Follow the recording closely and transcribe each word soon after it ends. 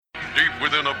Deep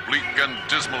within a bleak and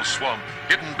dismal swamp,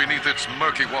 hidden beneath its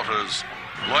murky waters,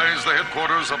 lies the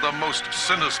headquarters of the most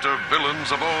sinister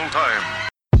villains of all time.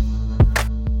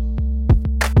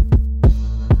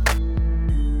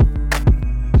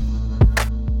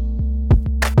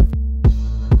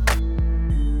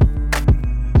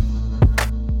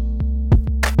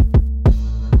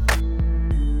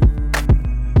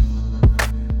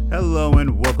 Hello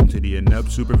and welcome to the Inept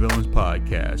Supervillains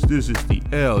Podcast. This is the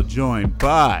L joined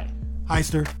by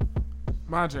Heister,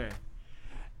 Majay.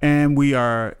 And we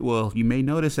are, well, you may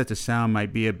notice that the sound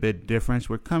might be a bit different.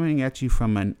 We're coming at you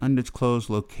from an undisclosed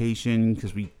location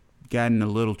because we got in a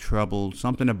little trouble.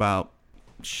 Something about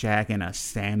shacking a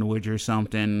sandwich or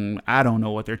something. I don't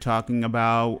know what they're talking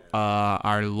about.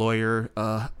 Our lawyer,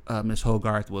 Miss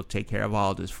Hogarth, will take care of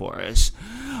all this for us.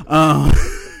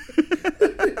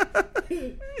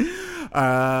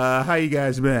 How you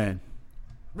guys been?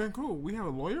 Been cool. We have a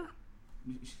lawyer?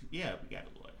 Yeah, we got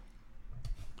a lawyer.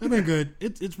 I've been good.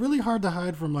 It's really hard to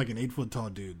hide from like an 8 foot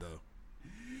tall dude though.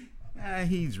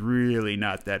 He's really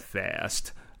not that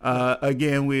fast.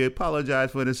 Again, we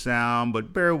apologize for the sound,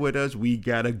 but bear with us. We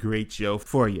got a great show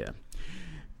for you.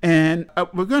 And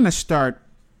we're going to start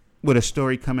with a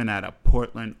story coming out of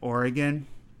Portland, Oregon.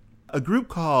 A group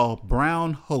called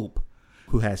Brown Hope,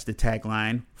 who has the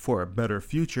tagline "For a Better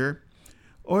Future,"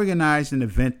 organized an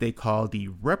event they call the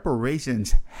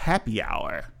Reparations Happy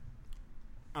Hour.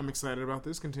 I'm excited about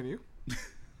this. Continue.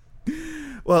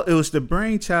 Well, it was the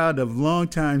brainchild of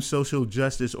longtime social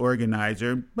justice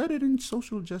organizer, better than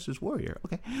social justice warrior,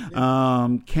 okay,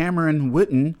 Cameron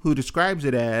Whitten, who describes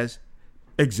it as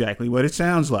exactly what it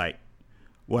sounds like.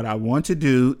 What I want to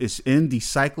do is end the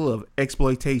cycle of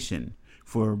exploitation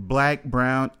for Black,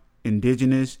 brown,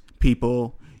 indigenous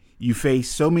people. You face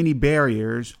so many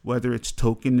barriers, whether it's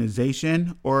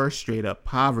tokenization or straight up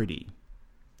poverty.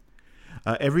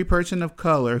 Every person of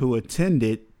color who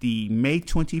attended the May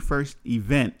 21st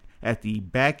event at the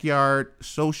Backyard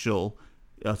Social,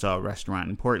 that's a restaurant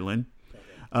in Portland,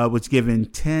 was given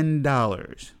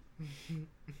 $10.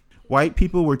 White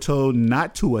people were told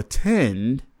not to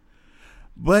attend,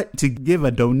 but to give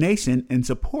a donation in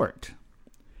support.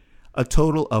 A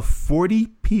total of 40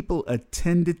 people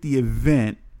attended the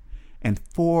event, and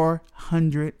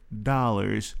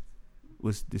 $400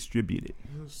 was distributed.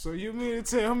 So you mean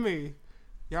to tell me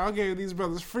y'all gave these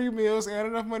brothers free meals and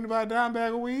enough money to buy a dime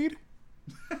bag of weed?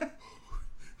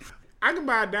 I can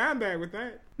buy a dime bag with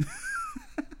that.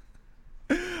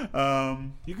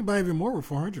 You can buy even more with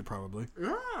 400 probably.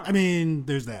 Yeah. I mean,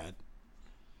 there's that.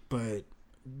 But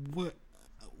what?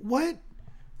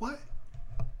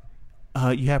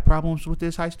 You have problems with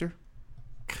this, Heister?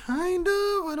 Kind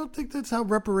of. I don't think that's how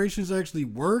reparations actually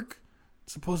work.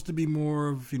 It's supposed to be more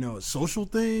of, a social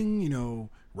thing,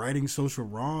 righting social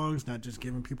wrongs, not just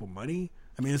giving people money.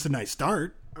 I mean, it's a nice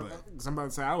start. But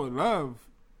Somebody say I would love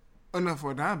enough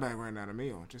for a dime bag right now, a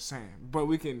meal. Just saying. But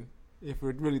we can, if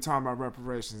we're really talking about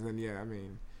reparations, then yeah, I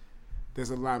mean,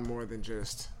 there's a lot more than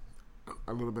just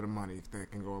a little bit of money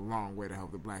that can go a long way to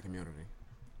help the Black community.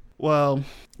 Well,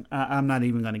 I'm not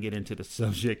even going to get into the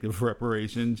subject of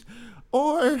reparations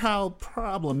or how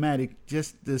problematic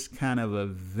just this kind of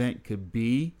event could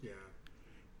be.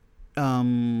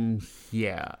 But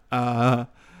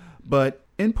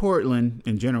in Portland,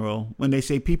 in general, when they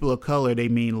say people of color, they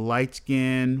mean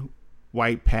light-skinned,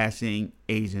 white-passing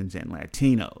Asians and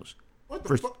Latinos. What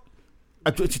the fuck?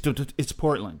 It's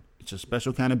Portland. It's a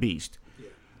special kind of beast.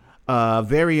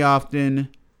 Very often,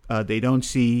 they don't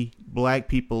see Black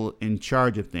people in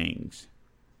charge of things,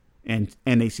 and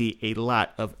they see a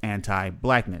lot of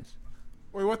anti-Blackness.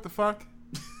 Wait, what the fuck?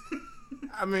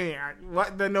 I mean,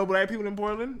 what? There are no Black people in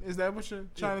Portland? Is that what you're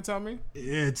trying to tell me?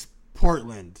 it's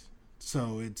Portland,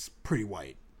 so it's pretty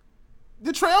white.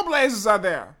 The Trailblazers are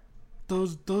there.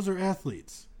 Those are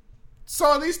athletes.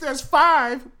 So at least there's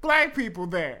 5 Black people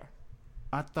there.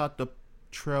 I thought the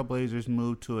Trailblazers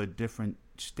moved to a different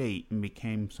state and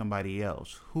became somebody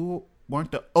else. Who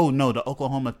weren't the? Oh no, the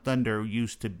Oklahoma Thunder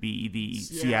used to be the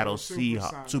Seattle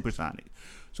Seahawks, Supersonics.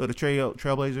 So the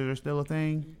Trailblazers are still a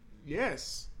thing.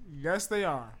 Yes, they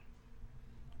are.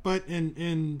 But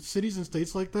in cities and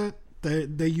states like that,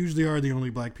 they usually are the only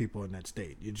Black people in that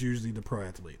state. It's usually the pro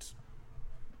athletes.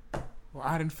 Well,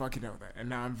 I didn't fucking know that, and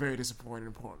now I'm very disappointed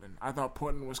in Portland. I thought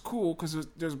Portland was cool because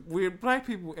there's weird Black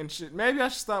people and shit. Maybe I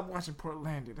should stop watching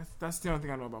Portlandia. That's the only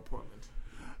thing I know about Portland.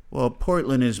 Well,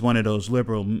 Portland is one of those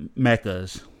liberal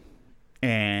meccas,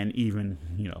 and even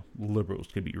liberals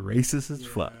could be racist as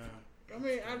fuck. I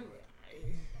mean,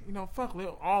 fuck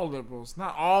all liberals.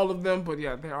 Not all of them, but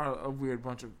yeah, they are a weird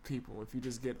bunch of people. If you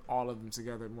just get all of them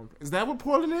together in one, is that what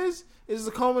Portland is? Is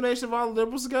the culmination of all the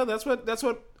liberals together? That's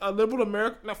what a liberal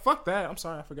America. No, fuck that. I'm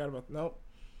sorry, I forgot about that. Nope.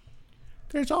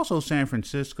 There's also San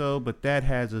Francisco, but that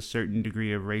has a certain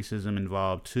degree of racism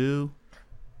involved too.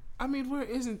 I mean, where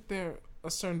isn't there a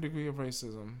certain degree of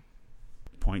racism?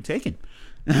 Point taken.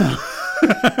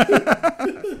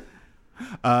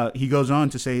 He goes on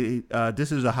to say,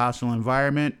 this is a hostile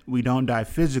environment. We don't die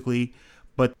physically,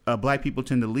 but black people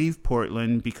tend to leave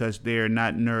Portland because they're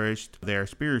not nourished there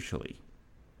spiritually.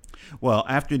 Well,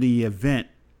 after the event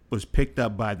was picked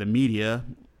up by the media,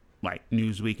 like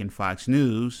Newsweek and Fox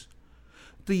News,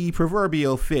 the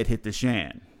proverbial fit hit the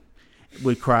shan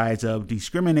with cries of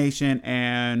discrimination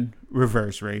and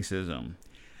reverse racism.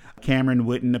 Cameron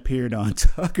Whitten appeared on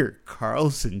Tucker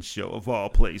Carlson's show, of all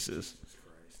places,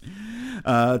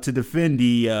 to defend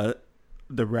the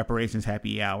reparations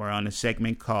happy hour on a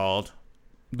segment called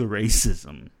the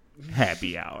Racism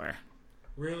Happy Hour.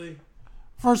 Really?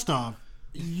 First off,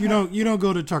 you don't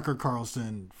go to Tucker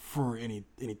Carlson for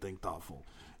anything thoughtful.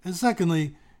 And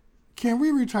secondly, can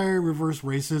we retire reverse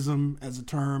racism as a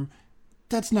term?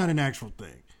 That's not an actual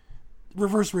thing.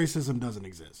 Reverse racism doesn't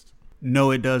exist. No,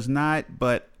 it does not,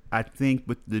 but I think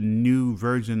with the new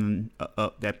version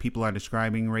that people are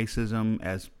describing racism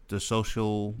as the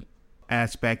social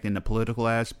aspect and the political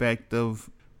aspect of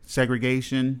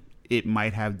segregation, it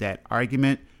might have that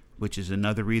argument, which is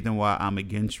another reason why I'm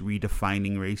against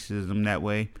redefining racism that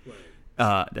way.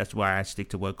 Right. That's why I stick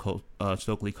to what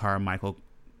Stokely Carmichael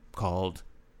called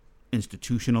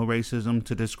institutional racism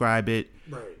to describe it.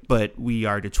 Right. But we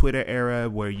are the Twitter era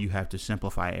where you have to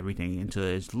simplify everything into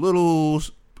as little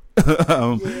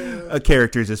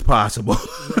characters as possible.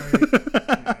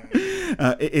 Right.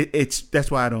 It's that's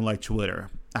why I don't like Twitter.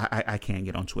 I can't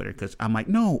get on Twitter because I'm like,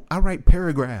 no, I write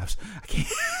paragraphs. I can't.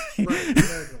 Right,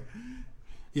 exactly.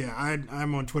 Yeah,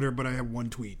 I'm on Twitter, but I have one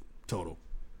tweet total,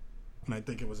 and I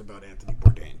think it was about Anthony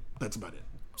Bourdain. That's about it.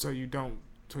 So you don't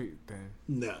tweet then?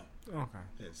 No. Okay.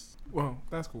 Well,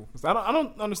 that's cool. 'Cause I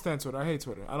don't understand Twitter. I hate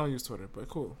Twitter. I don't use Twitter, but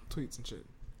cool. Tweets and shit.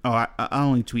 Oh, I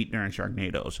only tweet during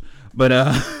Sharknadoes. But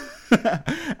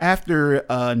after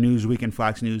Newsweek and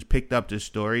Fox News picked up this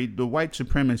story, the white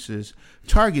supremacists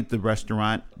target the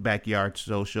restaurant Backyard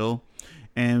Social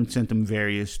and sent them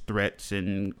various threats,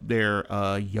 and their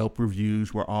Yelp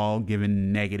reviews were all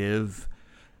given negative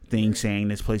things saying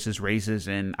this place is racist.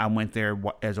 And I went there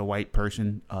as a white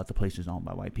person. The place is owned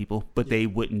by white people, but they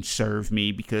wouldn't serve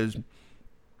me because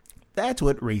that's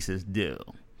what racists do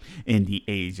in the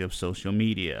age of social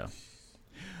media.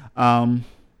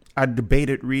 I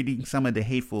debated reading some of the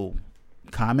hateful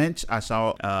comments. I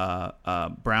saw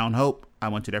Brown Hope. I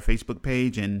went to their Facebook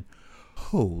page, and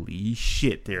holy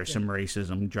shit, there's some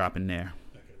racism dropping there.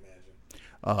 I can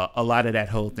imagine. A lot of that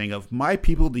whole thing of my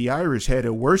people, the Irish, had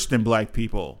it worse than black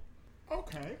people.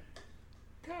 Okay.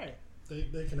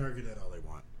 They can argue that all they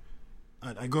want.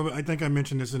 I think I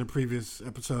mentioned this in a previous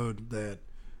episode that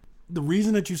the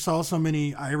reason that you saw so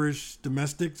many Irish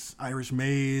domestics, Irish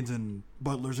maids and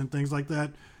butlers and things like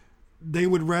that, they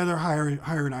would rather hire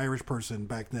an Irish person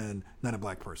back then than a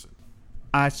black person.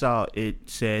 I saw it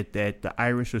said that the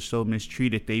Irish were so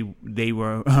mistreated they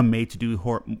were made to do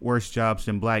worse jobs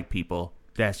than black people.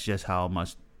 That's just how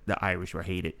much the Irish were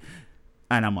hated.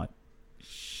 And I'm like,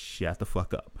 shut the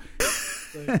fuck up.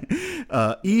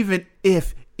 Even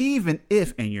if,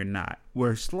 and you're not,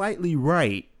 we're slightly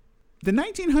right, the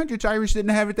 1900s Irish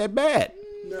didn't have it that bad.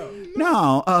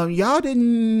 No,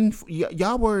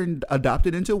 y'all were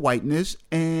adopted into whiteness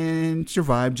and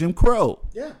survived Jim Crow.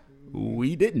 Yeah.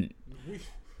 We didn't.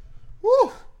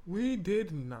 We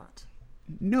did not.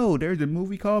 No, there's a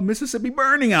movie called Mississippi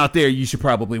Burning out there you should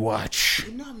probably watch.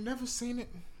 I've never seen it.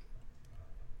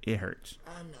 It hurts.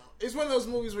 I know. It's one of those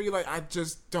movies where you're like, I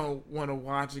just don't want to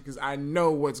watch it because I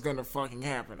know what's going to fucking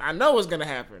happen. I know what's going to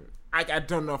happen. I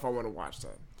don't know if I want to watch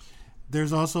that.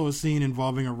 There's also a scene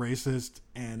involving a racist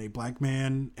and a black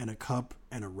man and a cup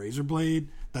and a razor blade.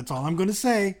 That's all I'm going to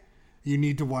say. You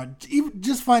need to watch.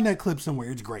 Just find that clip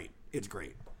somewhere. It's great. It's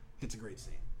great. It's a great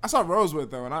scene. I saw Rosewood,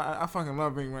 though, and I fucking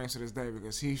love Ving Rhames to this day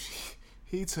because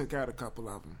he took out a couple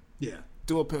of them. Yeah.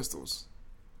 Dual pistols.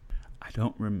 I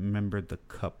don't remember the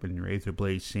cup and razor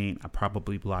blade scene. I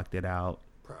probably blocked it out.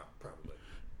 Probably.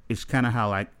 It's kind of how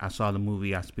like I saw the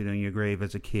movie I Spit on Your Grave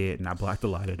as a kid, and I blocked a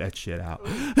lot of that shit out.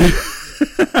 Funny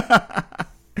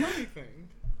thing,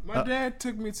 my dad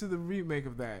took me to the remake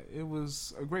of that. It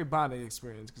was a great bonding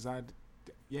experience because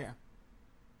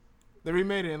they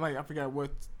remade it in like I forgot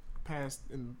what past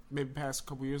a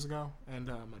couple years ago, and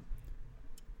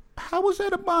How was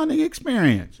that a bonding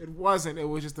experience? It wasn't. It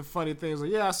was just the funny thing. It was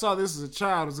like, yeah, I saw this as a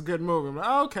child. It was a good movie. I'm like,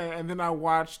 okay. And then I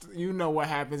watched, what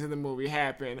happens in the movie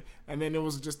happen. And then it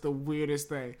was just the weirdest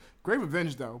thing. Great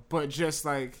revenge, though. But just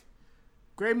like,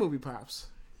 great movie, Pops.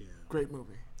 Yeah. Great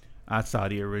movie. I saw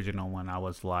the original when I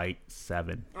was like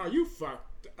 7. Oh, you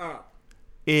fucked up.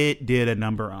 It did a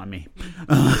number on me.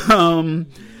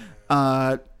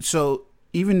 So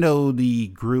even though the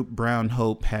group Brown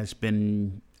Hope has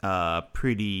been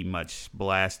pretty much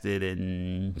blasted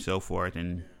and so forth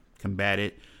and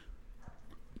combated,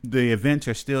 the events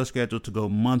are still scheduled to go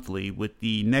monthly, with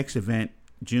the next event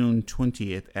June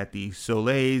 20th at the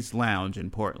Soleil's Lounge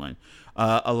in Portland.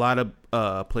 A lot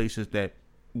of places that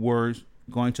were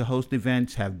going to host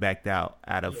events have backed out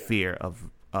of fear of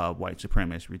white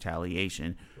supremacist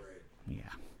retaliation. Right.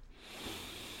 Yeah.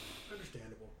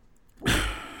 Understandable.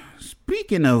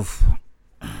 Speaking of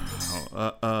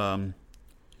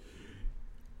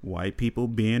white people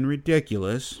being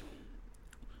ridiculous,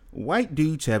 white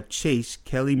dudes have chased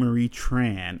Kelly Marie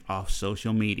Tran off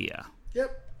social media.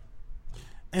 Yep.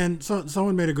 And so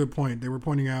someone made a good point. They were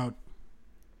pointing out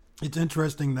it's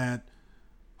interesting that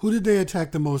who did they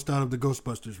attack the most out of the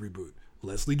Ghostbusters reboot?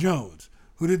 Leslie Jones.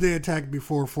 Who did they attack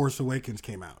before Force Awakens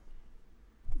came out?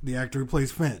 The actor who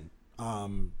plays Finn,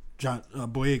 John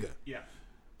Boyega. Yeah.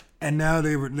 And now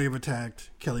they've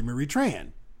attacked Kelly Marie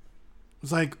Tran.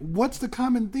 It's like, what's the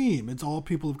common theme? It's all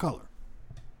people of color.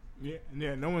 Yeah.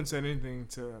 No one said anything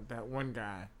to that one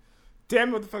guy.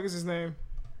 Damn, what the fuck is his name?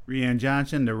 Rian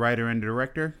Johnson, the writer and the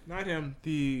director. Not him.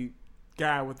 The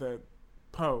guy with the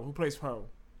Poe, who plays Poe.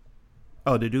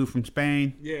 Oh, the dude from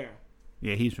Spain? Yeah.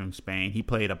 Yeah, he's from Spain. He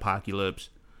played Apocalypse.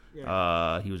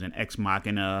 Yeah. He was in Ex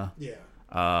Machina. Yeah.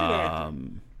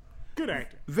 Good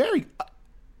actor. Very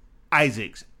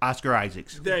Oscar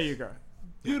Isaacs. There you go.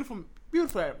 Beautiful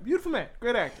man.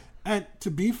 Great actor. And to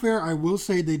be fair, I will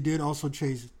say they did also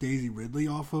chase Daisy Ridley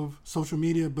off of social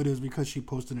media, but it was because she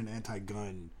posted an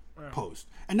anti-gun post.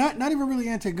 And not even really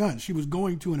anti-gun. She was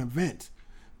going to an event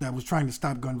that was trying to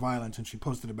stop gun violence, and she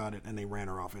posted about it, and they ran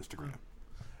her off Instagram.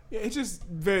 Yeah, it's just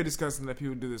very disgusting that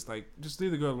people do this. Like, just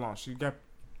leave the girl alone.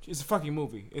 It's a fucking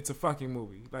movie. It's a fucking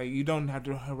movie. Like, you don't have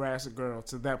to harass a girl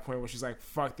to that point where she's like,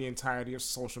 fuck the entirety of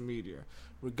social media.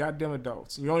 We're goddamn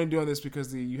adults. You're only doing this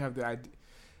because you have the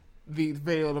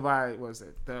veil of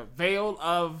the veil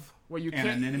of where you can't.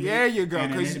 Anonymity. There you go.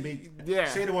 Yeah.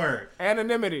 Say the word.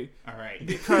 Anonymity. All right.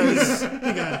 Because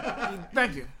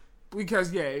thank you.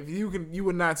 Because if you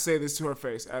would not say this to her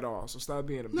face at all. So stop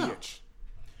being a bitch.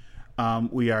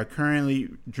 We are currently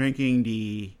drinking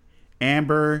the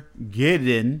Amber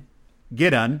Giddon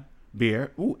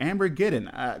beer. Ooh, Amber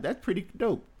Giddon. That's pretty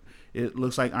dope. It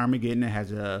looks like Armageddon. It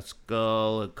has a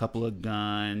skull, a couple of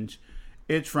guns.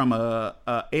 It's from a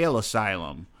Ale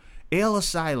Asylum. Ale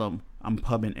Asylum. I'm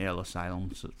pubbing Ale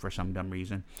Asylum for some dumb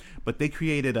reason. But they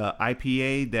created a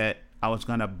IPA that I was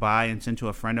going to buy and send to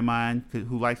a friend of mine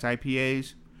who likes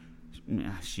IPAs.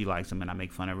 She likes them, and I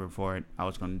make fun of her for it. I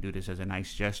was going to do this as a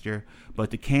nice gesture.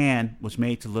 But the can was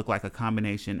made to look like a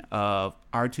combination of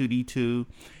R2-D2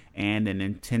 and a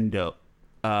Nintendo,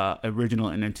 original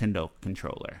Nintendo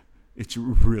controller. It's a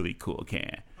really cool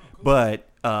can. Oh, cool. But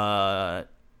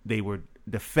they were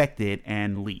defected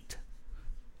and leaked.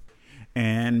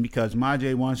 And because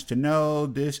Majay wants to know,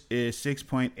 this is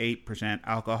 6.8%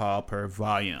 alcohol per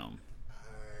volume.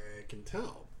 I can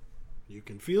tell. You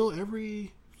can feel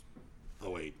every...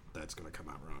 Oh, wait. That's going to come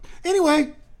out wrong.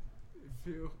 Anyway.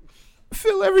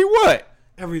 Feel every what?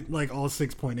 Every, like, all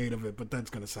 6.8 of it, but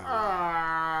that's going to sound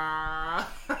wrong.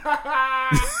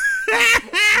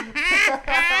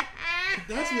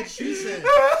 That's what she said.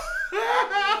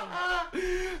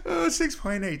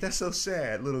 6.8. That's so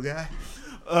sad, little guy.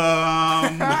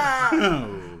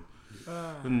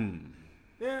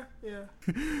 Yeah.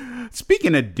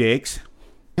 Speaking of dicks,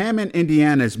 Hammond,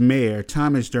 Indiana's mayor,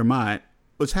 Thomas Dermott,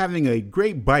 was having a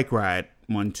great bike ride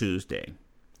on Tuesday.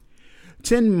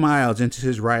 10 miles into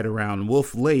his ride around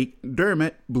Wolf Lake,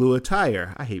 Dermott blew a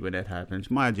tire. I hate when that happens.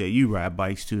 Majay, you ride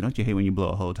bikes too. Don't you hate when you blow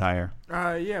a whole tire?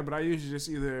 Yeah, but I usually just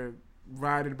either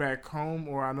ride it back home,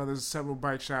 or I know there's several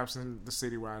bike shops in the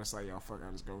city where I just like, yo, fuck,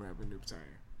 I'll just go grab a new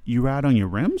tire. You ride on your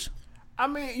rims? I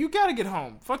mean, you gotta get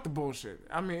home. Fuck the bullshit.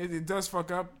 I mean, it does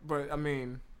fuck up, but I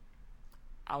mean,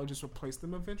 I'll just replace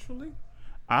them eventually.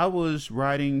 I was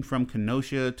riding from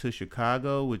Kenosha to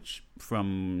Chicago, which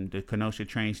from the Kenosha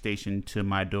train station to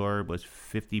my door was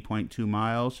 50.2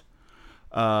 miles.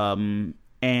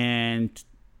 And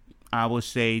I would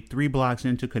say 3 blocks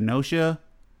into Kenosha,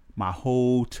 my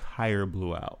whole tire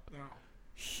blew out. Oh.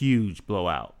 Huge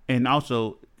blowout. And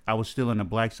also, I was still in the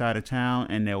black side of town,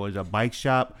 and there was a bike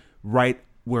shop right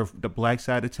where the black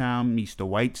side of town meets the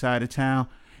white side of town.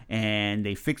 And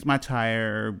they fixed my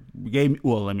tire. Let me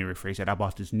rephrase that. I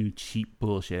bought this new cheap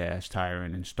bullshit ass tire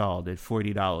and installed it.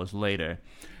 $40 later,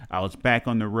 I was back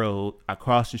on the road. I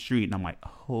crossed the street and I'm like,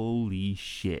 holy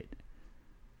shit.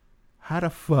 How the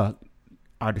fuck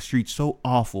are the streets so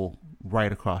awful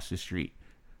right across the street?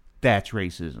 That's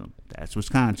racism. That's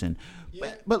Wisconsin.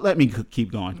 Yeah. But let me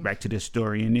keep going back to this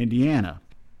story in Indiana.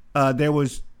 There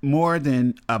was more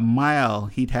than a mile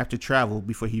he'd have to travel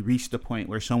before he reached the point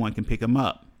where someone can pick him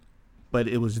up. But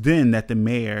it was then that the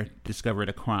mayor discovered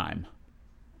a crime.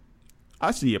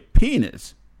 I see a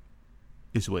penis,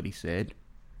 is what he said.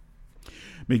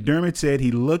 McDermott said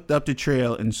he looked up the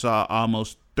trail and saw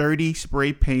almost 30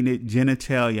 spray-painted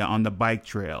genitalia on the bike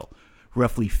trail,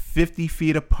 roughly 50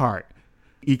 feet apart.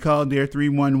 He called their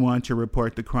 311 to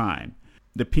report the crime.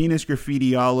 The penis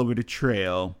graffiti all over the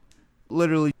trail,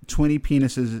 literally 20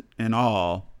 penises in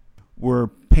all, were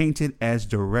painted as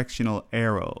directional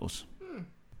arrows.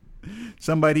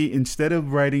 Somebody, instead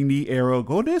of writing the arrow,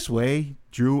 go this way,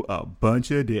 drew a bunch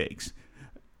of dicks.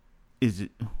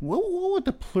 What would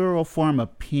the plural form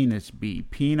of penis be?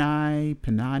 Peni?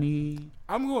 Penani?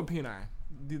 I'm going peni.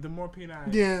 The more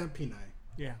peni. Yeah, peni.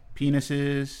 Yeah.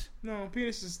 Penises? No,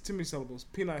 penis is too many syllables.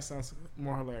 Peni sounds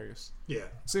more hilarious. Yeah.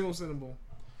 Single syllable.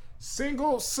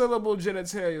 Single syllable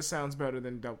genitalia sounds better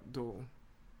than dual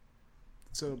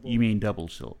syllable. You mean double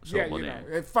syllable? Yeah, you know.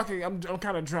 I'm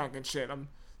kind of drunk and shit.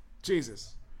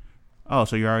 Jesus. Oh,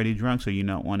 so you're already drunk, so you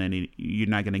don't want any. You're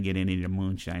not gonna get any of the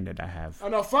moonshine that I have. Oh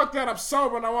no, fuck that! I'm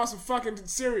sober and I want some fucking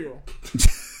cereal.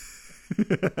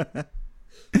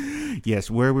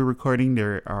 Yes, where we're recording,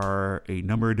 there are a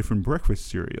number of different breakfast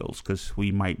cereals because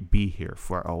we might be here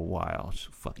for a while. It's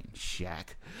a fucking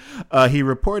shack. He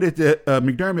reported that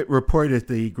McDermott reported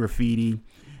the graffiti,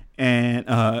 and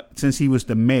since he was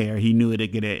the mayor, he knew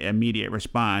it'd get an immediate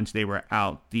response. They were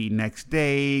out the next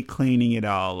day cleaning it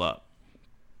all up.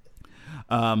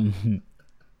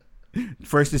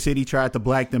 First, the city tried to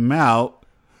black them out,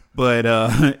 but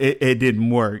it didn't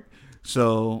work.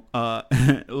 So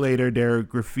later, their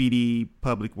graffiti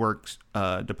public works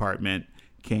department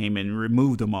came and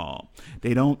removed them all.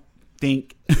 They don't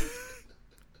think.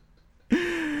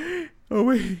 Oh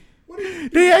wait.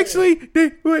 They actually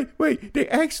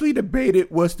debated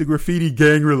was the graffiti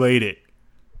gang related.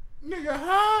 Nigga,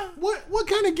 huh? What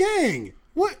kind of gang?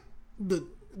 What the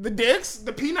dicks?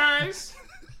 The P9s?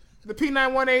 The P9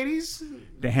 180s?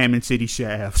 The Hammond City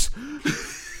Shafts.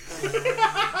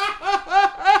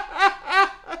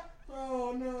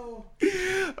 Oh no.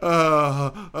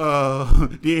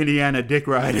 The Indiana Dick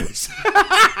Riders.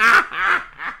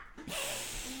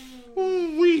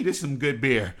 Ooh-wee, this is some good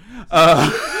beer.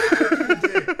 I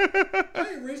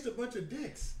erased a bunch of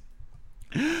dicks.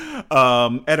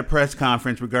 At a press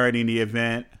conference regarding the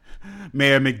event,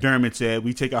 Mayor McDermott said,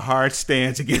 "We take a hard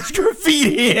stance against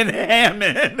graffiti in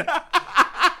Hammond."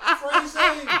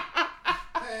 Phrasing.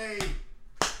 Hey.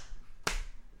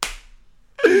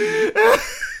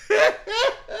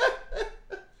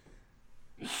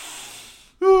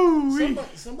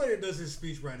 Somebody that does his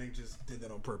speech writing just did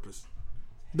that on purpose.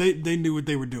 They knew what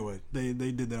they were doing. They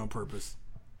did that on purpose.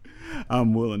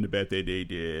 I'm willing to bet that they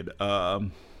did.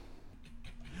 The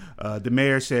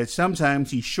mayor said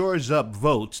sometimes he shores up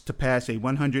votes to pass a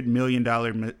 $100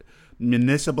 million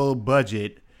municipal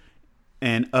budget,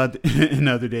 and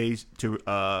other days to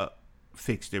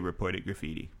fix the reported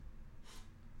graffiti.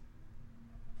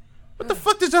 What the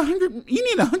fuck does you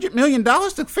need $100 million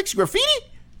to fix graffiti?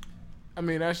 I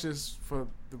mean, that's just for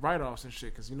the write-offs and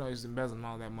shit, because you know he's embezzling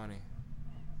all that money.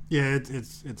 Yeah,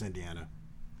 it's Indiana.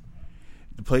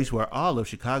 The place where all of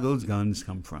Chicago's guns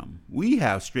come from. We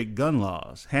have strict gun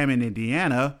laws. Hammond,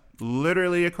 Indiana,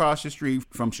 literally across the street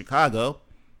from Chicago,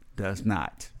 does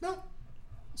not. Nope.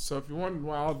 So if you're wondering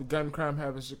why all the gun crime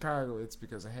happens in Chicago, it's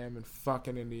because of Hammond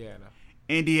fucking Indiana.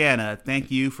 Indiana,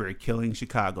 thank you for killing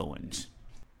Chicagoans.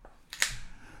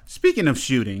 Speaking of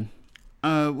shooting,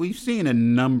 we've seen a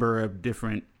number of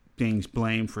different things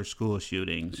blamed for school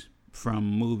shootings, from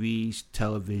movies,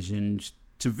 televisions,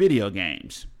 to video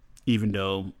games, even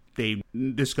though they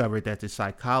discovered that the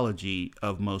psychology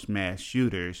of most mass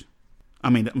shooters,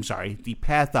 the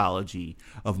pathology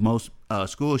of most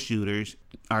school shooters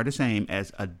are the same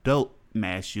as adult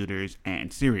mass shooters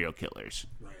and serial killers.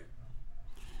 Right.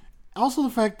 Also the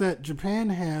fact that Japan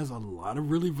has a lot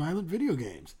of really violent video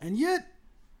games, and yet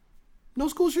no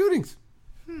school shootings.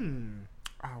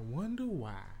 I wonder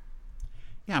why.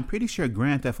 Yeah, I'm pretty sure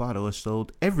Grand Theft Auto is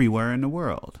sold everywhere in the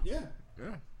world. Yeah.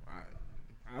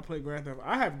 I play Grand Theft.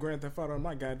 I have Grand Theft Auto in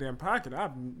my goddamn pocket.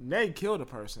 I've killed a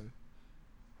person.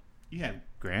 You have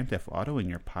Grand Theft Auto in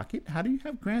your pocket? How do you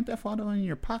have Grand Theft Auto in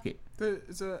your pocket?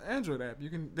 It's an Android app.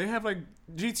 They have like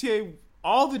GTA,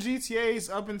 all the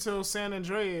GTAs up until San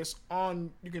Andreas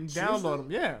on. You can download them.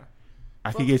 Yeah.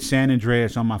 I could get San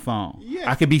Andreas on my phone.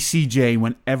 Yeah. I could be CJ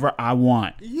whenever I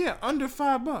want. Yeah, under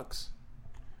 $5.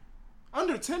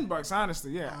 Under $10,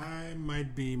 honestly. Yeah. I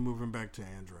might be moving back to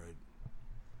Android.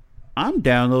 I'm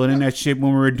downloading that shit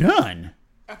when we're done.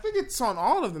 I think it's on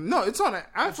all of them. No, it's on an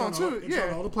iPhone too. It's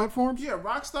on all the platforms? Yeah,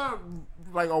 Rockstar,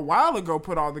 like a while ago,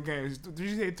 put all the games.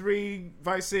 GTA 3,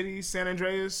 Vice City, San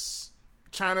Andreas,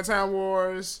 Chinatown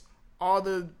Wars, all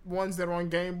the ones that are on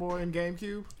Game Boy and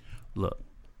GameCube. Look,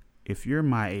 if you're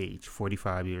my age,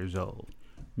 45 years old,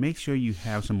 make sure you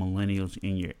have some millennials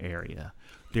in your area.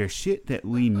 There's shit that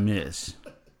we miss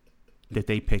that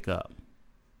they pick up.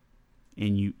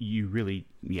 And you really,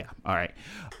 yeah, all right.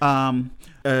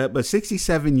 But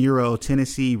 67-year-old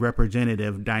Tennessee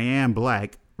Representative Diane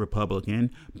Black, Republican,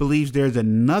 believes there's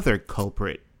another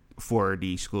culprit for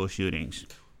these school shootings.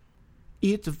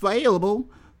 It's available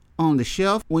on the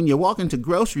shelf when you walk into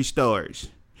grocery stores.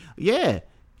 Yeah,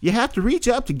 you have to reach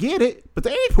up to get it, but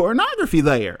there ain't pornography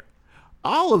there.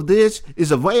 All of this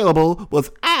is available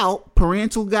without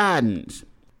parental guidance.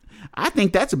 I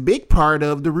think that's a big part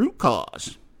of the root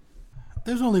cause.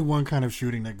 There's only one kind of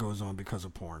shooting that goes on because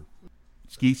of porn.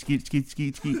 Skeet, skeet, skeet,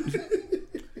 skeet, skeet.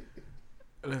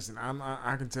 Listen,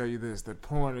 I can tell you this: that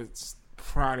porn is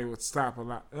probably would stop a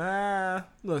lot.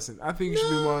 Listen, I think you should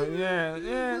be more.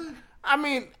 Yeah. I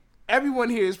mean,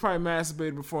 everyone here is probably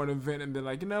masturbated before an event and been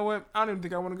like, you know what? I don't even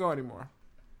think I want to go anymore.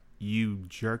 You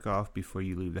jerk off before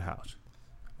you leave the house.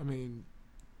 I mean,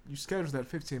 you schedule that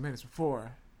 15 minutes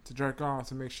before to jerk off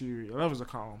to make sure your levels are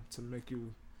calm, to make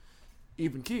you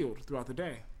even keeled throughout the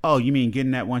day. Oh, you mean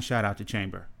getting that one shot out the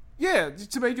chamber? Yeah,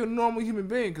 to make you a normal human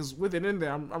being, because with it in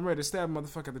there, I'm ready to stab a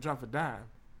motherfucker at the drop of a dime.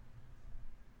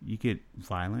 You get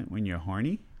violent when you're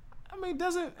horny? I mean,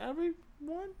 doesn't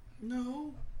everyone?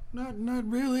 No, not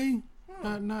really.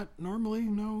 Not normally,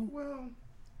 no. Well,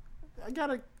 I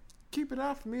gotta keep it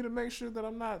out for me to make sure that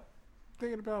I'm not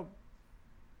thinking about,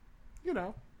 you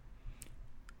know.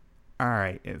 All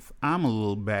right, if I'm a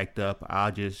little backed up,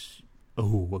 I'll just...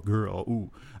 Oh, a girl.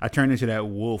 Ooh. I turn into that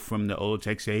wolf from the old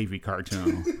Tex Avery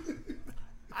cartoon.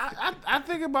 I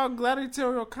think about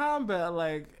gladiatorial combat.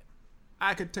 Like,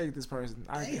 I could take this person.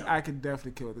 I could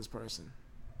definitely kill this person.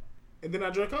 And then I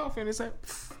jerk off and it's like,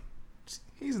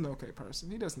 he's an okay person.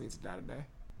 He doesn't need to die today.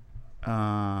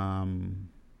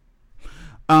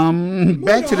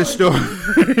 Back to the story.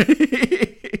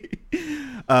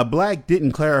 Black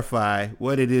didn't clarify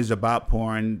what it is about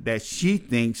porn that she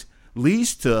thinks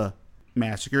leads to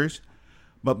massacres,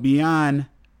 but beyond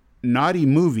naughty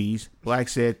movies, Black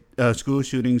said school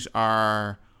shootings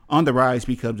are on the rise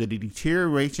because of the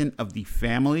deterioration of the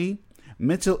family,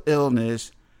 mental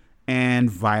illness, and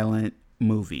violent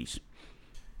movies.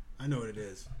 I know what it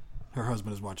is. Her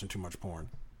husband is watching too much porn.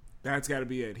 That's got to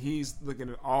be it. He's looking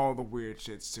at all the weird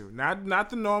shits too. Not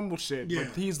the normal shit,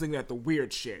 but he's looking at the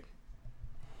weird shit.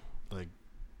 Like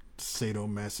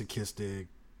sadomasochistic,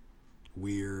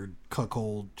 weird,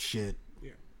 cuckold shit.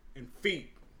 Yeah. And feet.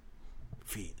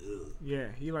 Ugh. Yeah,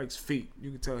 he likes feet.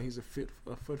 You can tell he's a foot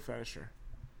fetisher.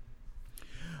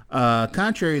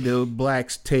 Contrary to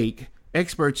Black's take,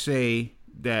 experts say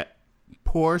that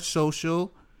poor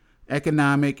social,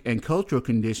 economic, and cultural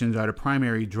conditions are the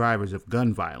primary drivers of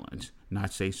gun violence.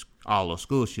 Not say all of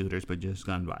school shooters, but just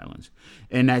gun violence.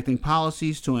 Enacting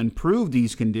policies to improve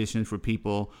these conditions for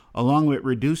people, along with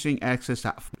reducing access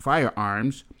to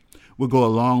firearms, will go a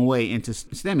long way into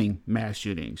stemming mass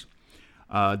shootings.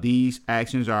 These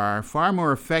actions are far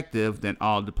more effective than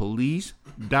all the police,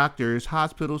 doctors,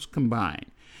 hospitals combined,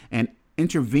 and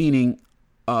intervening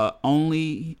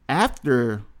only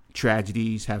after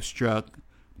tragedies have struck,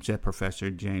 said Professor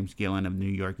James Gillen of New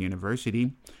York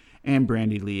University and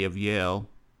Brandy Lee of Yale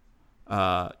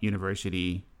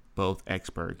University, both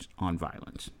experts on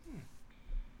violence.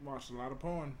 Watched a lot of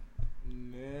porn.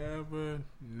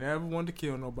 Never wanted to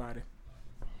kill nobody.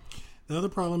 The other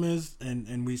problem is,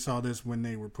 and we saw this when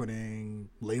they were putting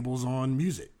labels on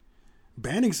music.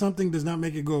 Banning something does not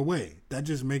make it go away. That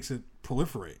just makes it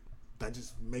proliferate. That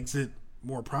just makes it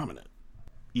more prominent.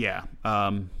 Yeah.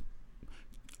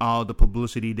 All the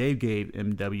publicity they gave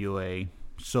NWA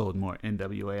sold more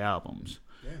NWA albums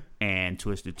and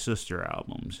Twisted Sister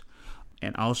albums.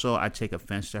 And also, I take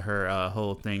offense to her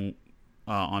whole thing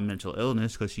on mental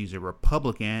illness because she's a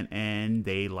Republican and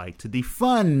they like to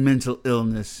defund mental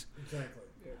illness. Exactly.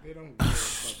 Yeah,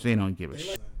 They don't give a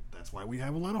shit. That's why we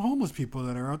have a lot of homeless people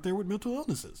that are out there with mental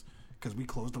illnesses, because we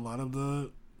closed a lot of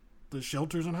the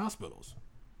shelters and hospitals.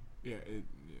 Yeah,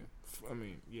 I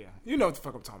mean, yeah. You know what the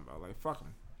fuck I'm talking about. Like, fuck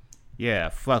them. Yeah,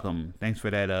 fuck them. Thanks for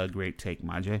that great take,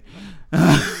 Majay.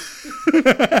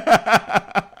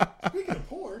 Speaking of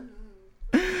porn.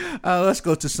 Let's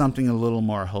go to something a little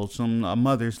more wholesome. A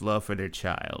mother's love for their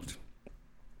child.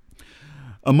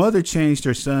 A mother changed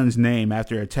her son's name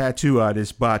after a tattoo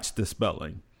artist botched the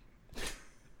spelling.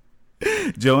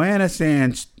 Joanna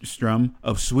Sandstrom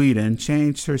of Sweden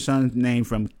changed her son's name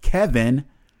from Kevin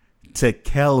to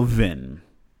Kelvin.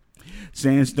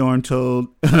 Sandstorm told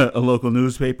a local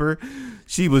newspaper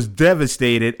she was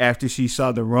devastated after she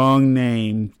saw the wrong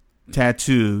name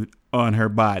tattooed on her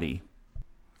body.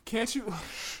 Can't you?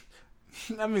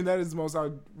 I mean, that is the most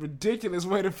ridiculous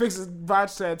way to fix a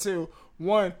botched tattoo.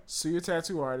 One, sue your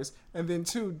tattoo artist, and then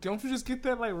two, don't you just get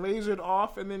that like lasered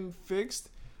off and then fixed?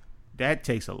 That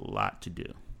takes a lot to do.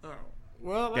 Oh,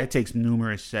 well, That takes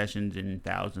numerous sessions and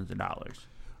thousands of dollars.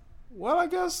 Well, I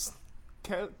guess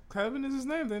Kevin is his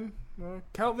name then.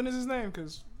 Kelvin is his name,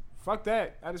 because fuck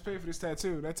that. I just paid for this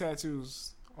tattoo. That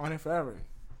tattoo's on it forever.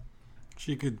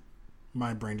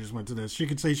 My brain just went to this. She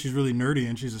could say she's really nerdy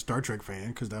and she's a Star Trek fan,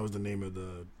 because that was the name of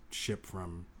the ship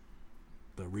from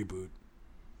the reboot.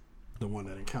 The one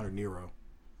that encountered Nero.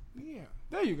 Yeah,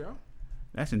 there you go.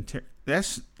 That's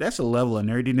a level of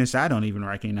nerdiness I don't even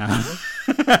recognize.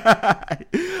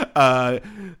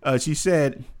 She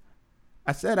said,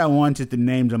 I said I wanted the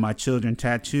names of my children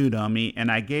tattooed on me,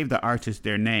 and I gave the artist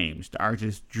their names. The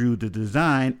artist drew the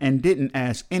design and didn't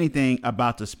ask anything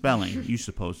about the spelling. You're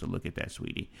supposed to look at that,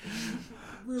 sweetie.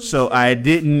 So I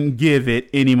didn't give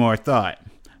it any more thought.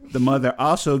 The mother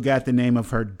also got the name of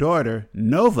her daughter,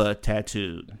 Nova,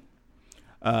 tattooed.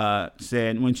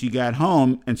 Said when she got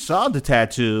home and saw the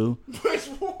tattoo. Wait,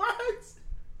 what?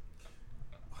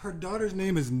 Her daughter's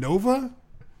name is Nova?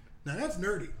 Now that's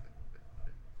nerdy.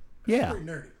 Yeah. Pretty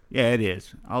nerdy. Yeah, it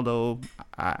is. Although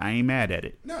I ain't mad at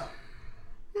it. No.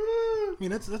 I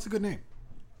mean, that's a good name.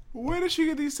 Where did she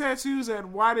get these tattoos at?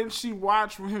 Why didn't she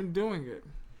watch him doing it?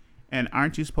 And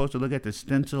aren't you supposed to look at the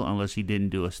stencil unless he didn't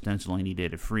do a stencil and he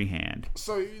did it freehand?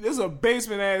 So this is a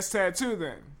basement ass tattoo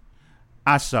then.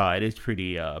 I saw it. It's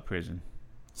pretty prison.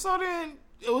 So then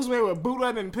it was made with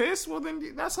bootleg and piss? Well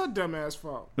then that's her dumb ass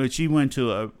fault. But she went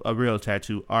to a real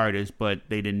tattoo artist, but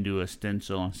they didn't do a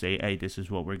stencil and say, hey, this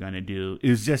is what we're going to do. It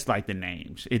was just like the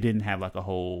names. It didn't have like a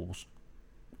whole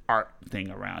art thing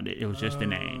around it. It was just the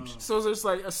names. So it's just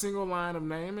like a single line of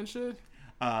name and shit?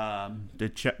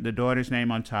 The daughter's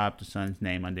name on top, the son's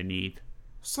name underneath.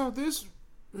 So this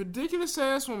ridiculous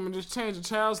ass woman just changed the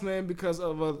child's name because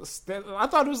of I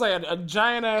thought it was like a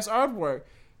giant ass artwork.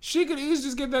 She could easily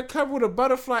just get that covered with a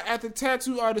butterfly at the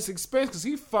tattoo artist's expense because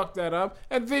he fucked that up,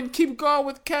 and then keep going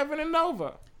with Kevin and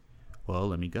Nova. Well,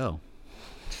 let me go.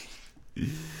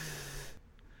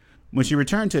 When she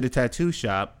returned to the tattoo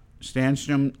shop,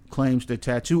 Stanstrom claims the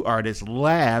tattoo artist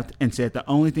laughed and said the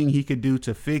only thing he could do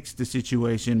to fix the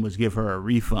situation was give her a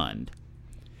refund.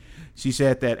 She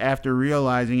said that after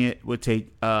realizing it would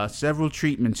take several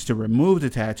treatments to remove the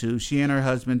tattoo, she and her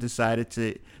husband decided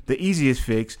the easiest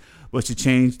fix was to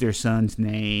change their son's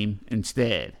name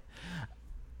instead.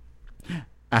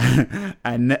 I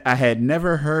had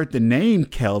never heard the name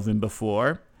Kelvin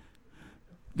before.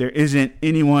 There isn't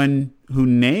anyone who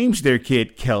names their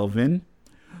kid Kelvin.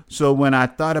 So when I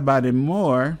thought about it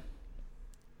more,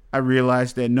 I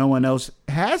realized that no one else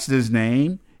has this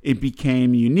name. It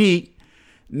became unique.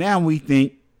 Now we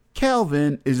think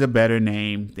Kelvin is a better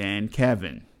name than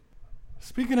Kevin.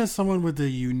 Speaking of someone with a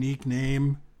unique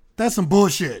name, that's some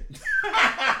bullshit.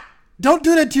 Don't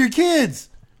do that to your kids.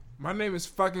 My name is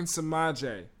fucking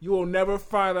Samaje. You will never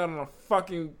find that on a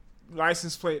fucking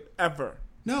license plate ever.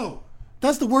 No.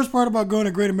 That's the worst part about going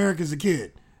to Great America as a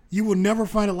kid. You will never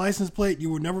find a license plate. You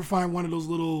will never find one of those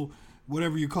little,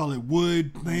 whatever you call it,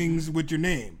 wood things with your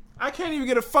name. I can't even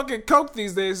get a fucking Coke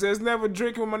these days. There's never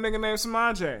drinking with my nigga named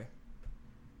Samaje.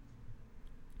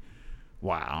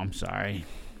 Wow, I'm sorry.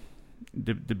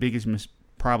 The biggest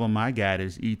problem I got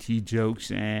is ET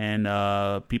jokes and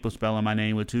people spelling my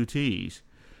name with two T's.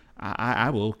 I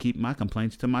will keep my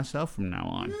complaints to myself from now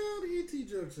on. Well, the ET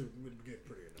jokes would get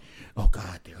pretty annoying. Oh,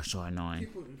 God, they're so annoying.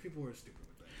 People are stupid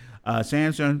with that.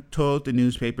 Samson told the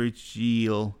newspaper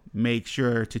she'll make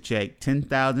sure to check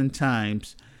 10,000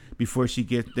 times before she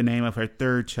gets the name of her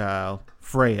third child,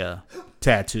 Freya,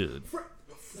 tattooed.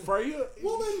 Freya?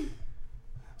 Woman,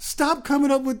 stop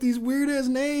coming up with these weird-ass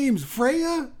names.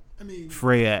 Freya?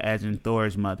 Freya, as in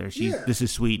Thor's mother. Yeah. This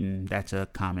is Sweden. That's a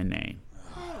common name.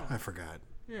 I forgot.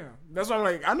 Yeah. That's why I'm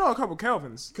like, I know a couple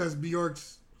Kelvins. Because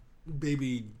Bjork's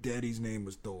baby daddy's name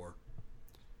was Thor.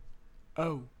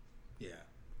 Oh. Yeah.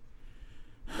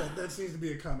 That seems to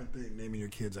be a common thing, naming your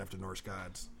kids after Norse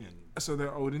gods. And So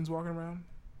there are Odins walking around?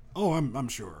 oh, I'm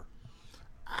sure.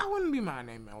 I wouldn't be my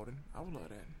name Odin. I would love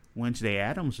that. Wednesday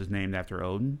Addams is named after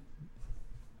Odin.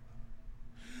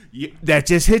 That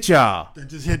just hit y'all. That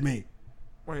just hit me.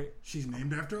 Wait. She's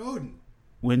named after Odin.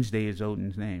 Wednesday is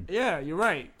Odin's name. Yeah, you're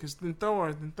right. Because then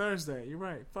Thor, then Thursday. You're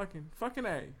right. Fucking A.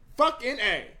 Fucking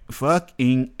A.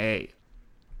 Fucking A.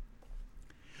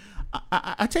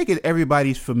 I take it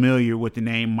everybody's familiar with the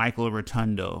name Michael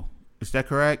Rotundo. Is that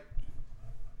correct?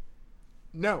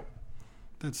 No.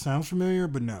 That sounds familiar,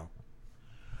 but no.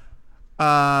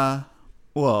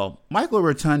 Well, Michael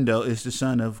Rotundo is the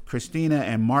son of Christina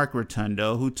and Mark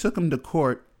Rotundo, who took him to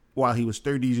court while he was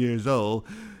 30 years old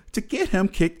to get him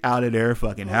kicked out of their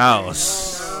fucking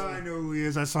house. Oh, I know who he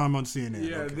is. I saw him on CNN.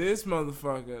 Yeah, Okay. this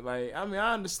motherfucker. Like, I mean,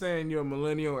 I understand you're a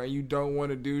millennial and you don't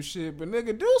want to do shit, but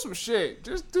nigga, do some shit.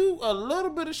 Just do a little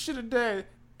bit of shit a day,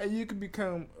 and you can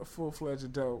become a full-fledged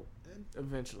adult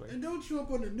eventually. And don't show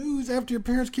up on the news after your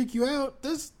parents kick you out.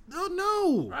 That's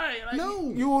no. Right, like, no.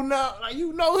 you will know, like,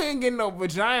 you know he ain't getting no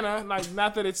vagina. Like,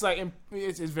 not that it's like,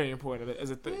 it's very important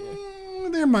as a thing.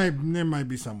 There might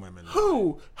be some women.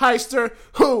 Who? Heister?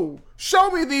 Who? Show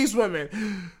me these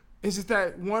women. Is it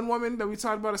that one woman that we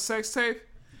talked about, a sex tape?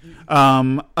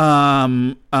 I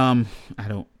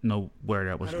don't know where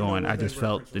that was going. I just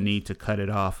felt the need to cut it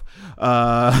off.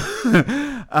 But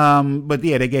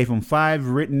yeah, they gave him 5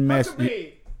 written messages.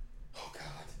 Huckabee. Oh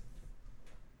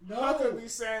God. Huckabee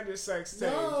Sanders sex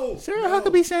tape. No. Sarah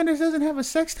Huckabee Sanders doesn't have a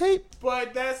sex tape?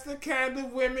 But that's the kind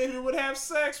of women who would have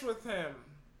sex with him.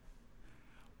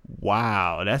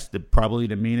 Wow, that's probably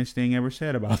the meanest thing ever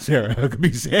said about Sarah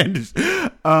Huckabee Sanders. She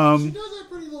does have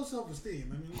pretty low self-esteem.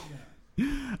 I mean,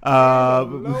 yeah.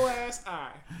 Low ass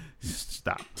eye.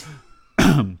 Stop.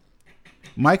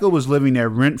 Michael was living there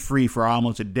rent-free for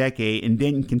almost a decade and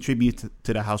didn't contribute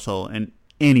to the household in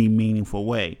any meaningful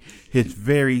way. His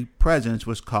very presence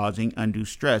was causing undue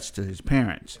stress to his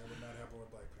parents.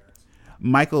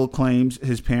 Michael claims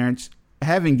his parents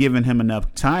haven't given him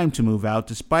enough time to move out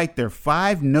despite their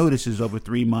 5 notices over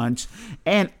 3 months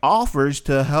and offers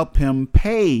to help him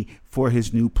pay for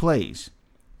his new place.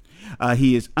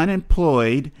 He is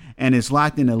unemployed and is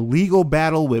locked in a legal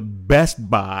battle with Best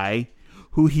Buy,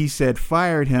 who he said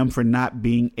fired him for not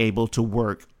being able to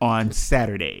work on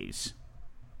Saturdays.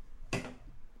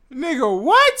 Nigga,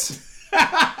 what?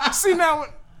 See, now,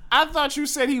 I thought you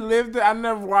said he lived there. I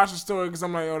never watched the story because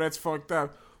I'm like, oh, that's fucked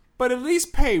up. But at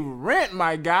least pay rent,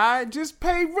 my guy. Just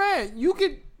pay rent. You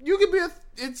could be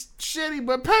it's shitty,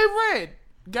 but pay rent.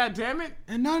 God damn it.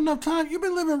 And not enough time. You've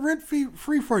been living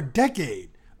rent-free for a decade.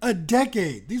 A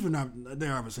decade.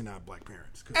 They're obviously not black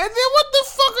parents. And then what the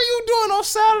fuck are you doing on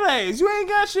Saturdays? You ain't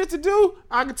got shit to do?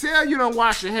 I can tell you don't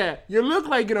wash your hair. You look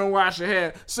like you don't wash your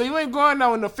hair. So you ain't going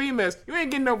out with no females. You ain't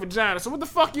getting no vagina. So what the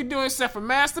fuck you doing except for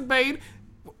masturbate?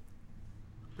 What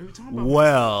are you talking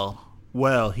about?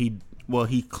 Well,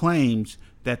 he claims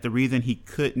that the reason he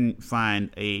couldn't find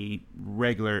a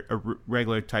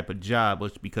regular type of job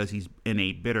was because he's in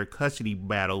a bitter custody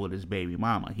battle with his baby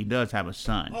mama. He does have a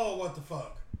son. Oh, what the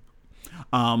fuck?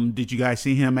 Did you guys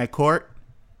see him at court?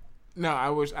 No,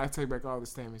 I take back all the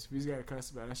statements. If he's got a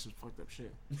custody battle, that's just fucked up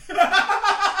shit.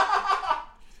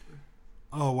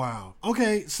 Oh, wow.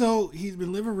 Okay, so he's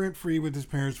been living rent-free with his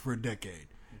parents for a decade.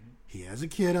 He has a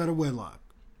kid out of wedlock.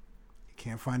 He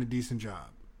can't find a decent job.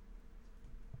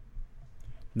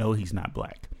 No, he's not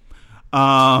black.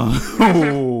 I'm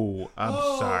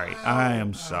sorry. I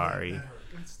am sorry.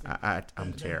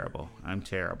 I'm terrible. I'm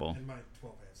terrible. And my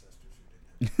 12 ancestors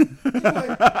who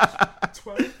didn't have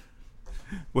 12?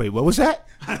 Wait, what was that?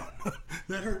 I don't know.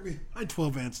 That hurt me. My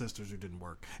 12 ancestors who didn't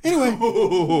work. Anyway.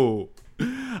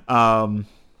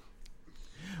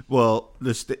 Well,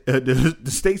 the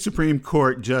state Supreme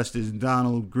Court Justice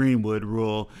Donald Greenwood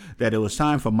ruled that it was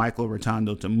time for Michael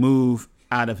Rotundo to move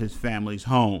out of his family's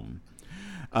home.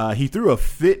 He threw a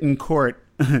fit in court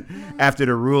after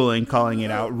the ruling, calling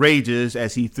it outrageous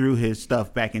as he threw his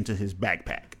stuff back into his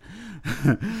backpack.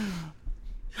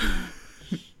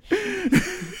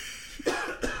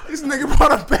 This nigga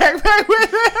brought a backpack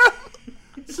with him?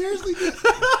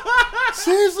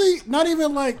 Seriously? Not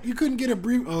even like you couldn't get a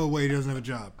brief. Oh, wait, he doesn't have a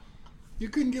job. You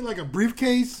couldn't get like a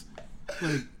briefcase?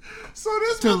 Like. So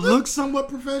this to look somewhat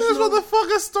professional. This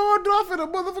motherfucker stormed off in a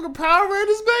motherfucking Power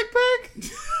Rangers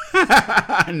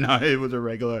backpack? No, it was a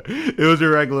regular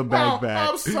backpack.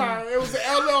 Oh, I'm sorry. It was an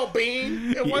LL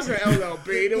Bean. It wasn't LL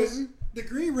Bean. It was the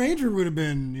Green Ranger would have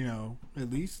been, at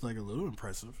least like a little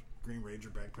impressive. Green Ranger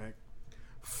backpack.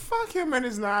 Fuck him and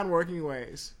his non-working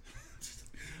ways.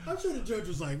 I'm sure the judge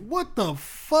was like, "What the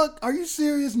fuck? Are you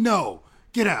serious? No,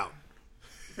 get out."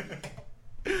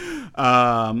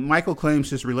 Michael claims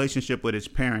his relationship with his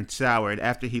parents soured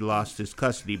after he lost his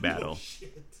custody battle.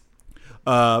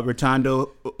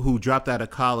 Rotundo, who dropped out of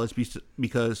college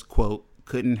because, quote,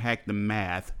 couldn't hack the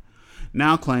math,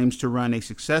 now claims to run a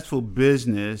successful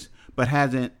business, but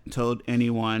hasn't told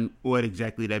anyone what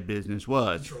exactly that business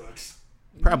was. Drugs.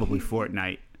 Probably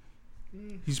Fortnite.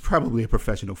 He's probably a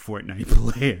professional Fortnite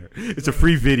player. It's a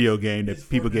free video game that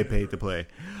people get paid to play.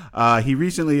 He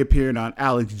recently appeared on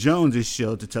Alex Jones'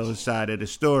 show to tell his side of the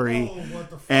story. What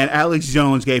the fuck? And Alex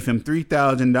Jones gave him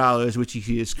 $3,000, which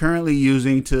he is currently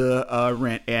using to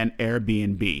rent an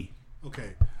Airbnb.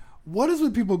 Okay. What is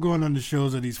with people going on the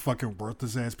shows of these fucking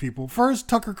worthless ass people? First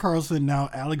Tucker Carlson, now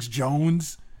Alex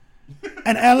Jones.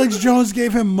 And Alex Jones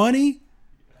gave him money?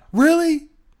 Really?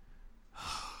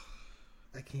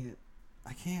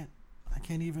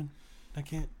 I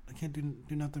can't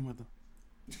do nothing with him.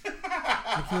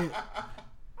 I can't.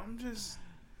 I'm just.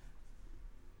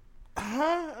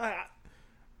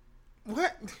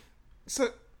 What? So.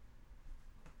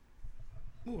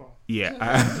 Move on. Yeah.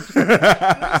 I'm saying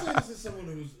this is someone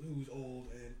who's old,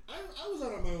 and I was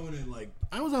out on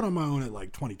my own at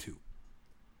like 22.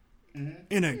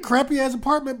 In a crappy ass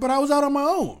apartment, but I was out on my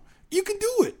own. You can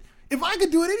do it. If I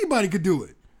could do it, anybody could do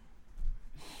it.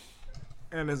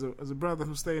 And as a brother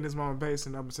who stayed in his mom's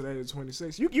basement up until the age of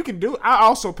 26, you can do it. I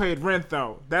also paid rent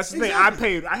though. That's the thing.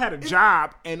 I had a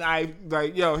job, and I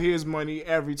like, yo, here's money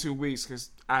every 2 weeks because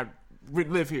I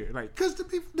live here. Like, Because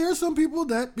there are some people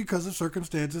that, because of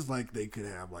circumstances, like they could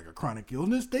have like a chronic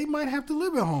illness, they might have to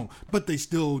live at home, but they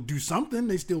still do something.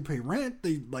 They still pay rent.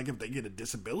 They like if they get a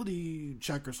disability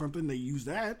check or something, they use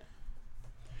that.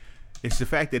 It's the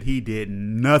fact that he did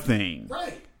nothing.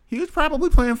 Right. He was probably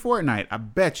playing Fortnite. I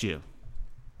bet you.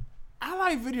 I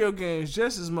like video games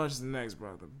just as much as the next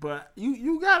brother, but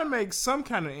you gotta make some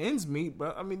kind of ends meet.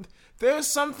 But I mean, there's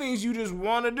some things you just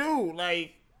want to do,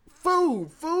 like food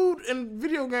and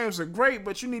video games are great,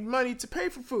 but you need money to pay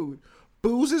for food.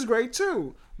 Booze is great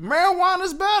too.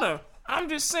 Marijuana's better. I'm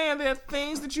just saying there are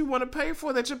things that you want to pay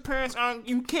for that your parents aren't.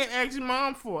 You can't ask your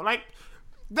mom for. Like,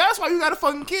 that's why you got a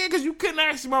fucking kid, because you couldn't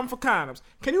ask your mom for condoms.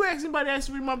 Can you ask anybody to ask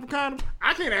your mom for condoms?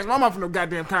 I can't ask my mom for no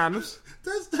goddamn condoms.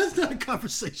 That's not a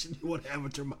conversation you want to have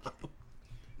with your mom.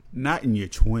 Not in your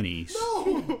 20s.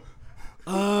 No.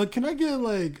 Can I get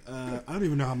like I don't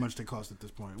even know how much they cost at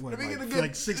this point. What, like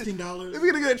 $16? If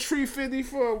we gonna get $350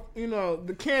 for,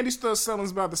 the candy store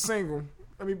selling's about the single.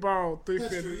 Let me borrow That's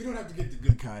true. $350. You don't have to get the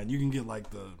good kind. You can get like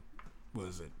the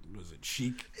was it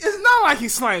chic? It's not like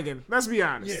he's slanging. Let's be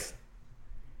honest.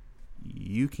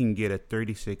 You can get a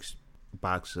 36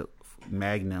 box of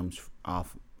Magnums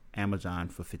off Amazon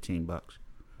for $15.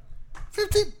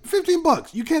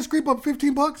 $15. You can't scrape up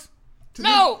 $15?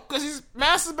 No, because he's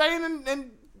masturbating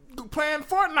and playing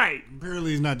Fortnite.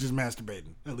 Apparently, he's not just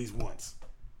masturbating. At least once.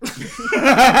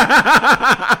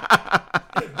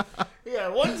 Yeah,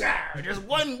 one time, just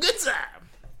one good time.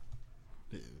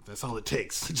 Yeah, that's all it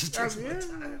takes. It just takes one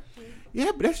time.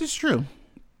 Yeah, but that's just true.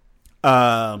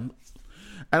 I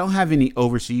don't have any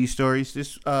overseas stories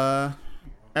this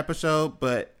episode,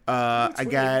 but I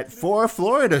got 4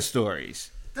 Florida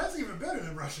stories. That's even better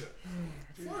than Russia.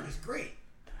 Florida's great.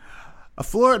 A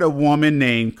Florida woman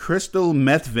named Crystal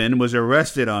Methvin was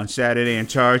arrested on Saturday and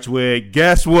charged with,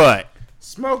 guess what?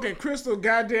 Smoking crystal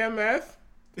goddamn meth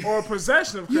or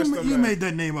possession of crystal meth. You made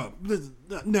that name up.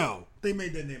 No, they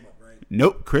made that name up, right?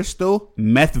 Nope, Crystal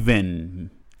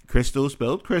Methvin. Crystal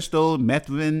spelled crystal,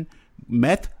 Methvin,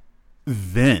 Methvin.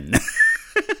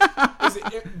 Is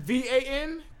it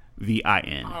V-A-N?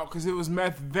 V-I-N. Oh, because it was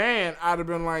meth van, I'd have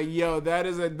been like, yo, that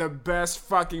is the best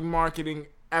fucking marketing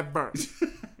ever.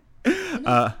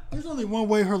 There's only one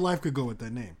way her life could go with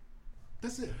that name.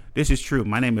 That's it. This is true.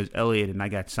 My name is Elliot, and I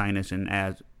got sinus and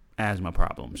asthma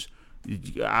problems.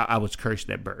 I was cursed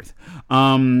at birth.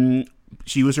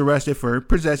 She was arrested for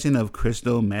possession of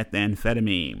crystal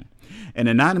methamphetamine. An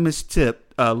anonymous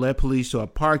tip led police to a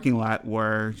parking lot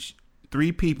where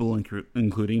 3 people,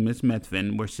 including Miss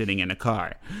Methvin, were sitting in a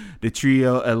car. The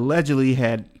trio allegedly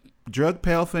had drug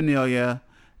paraphernalia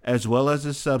as well as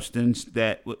a substance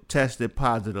that tested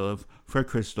positive for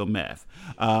crystal meth.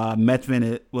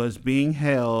 Methvin was being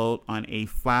held on a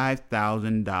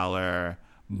 $5,000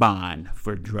 bond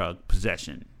for drug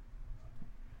possession.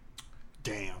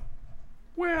 Damn.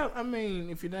 Well, I mean,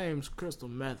 if your name's Crystal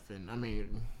Methvin, I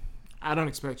mean, I don't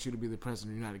expect you to be the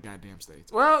president of the United goddamn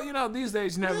States. Well, these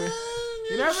days you never.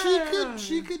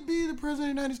 She could be the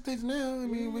president of the United States now. I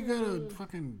mean, we got a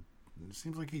fucking. It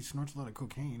seems like he snorts a lot of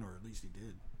cocaine, or at least he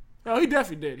did. Oh, he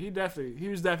definitely did. He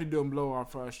was definitely doing blow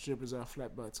off for our strippers, our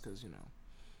flat butts, because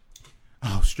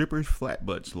Oh, strippers flat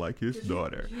butts like his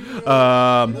daughter.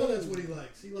 That's what he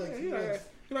likes. He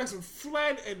likes some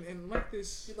flat and like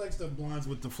this. He likes the blondes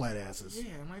with the flat asses.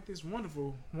 Yeah, and like this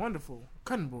wonderful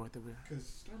cutting board that we're.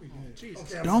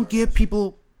 Don't give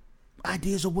people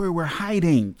ideas of where we're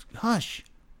hiding. Hush.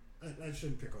 I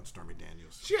shouldn't pick on Stormy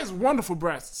Daniels. She has wonderful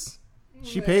breasts.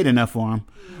 She paid enough for him.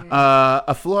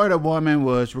 A Florida woman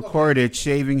was recorded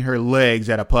shaving her legs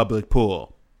at a public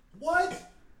pool. What?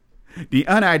 The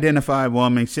unidentified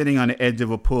woman sitting on the edge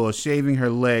of a pool shaving her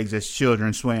legs as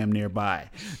children swam nearby.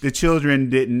 The children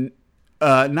didn't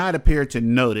not appear to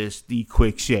notice the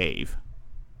quick shave.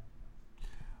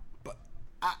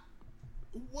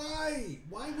 Why?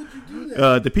 Why would you do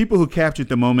that? The people who captured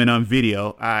the moment on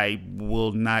video, I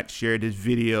will not share this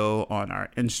video on our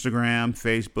Instagram,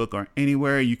 Facebook, or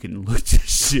anywhere. You can look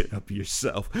this shit up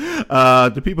yourself.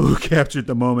 The people who captured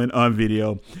the moment on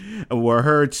video were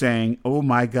heard saying, "Oh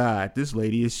my God, this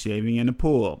lady is shaving in the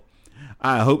pool.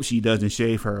 I hope she doesn't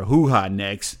shave her hoo-ha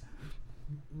next."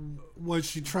 Was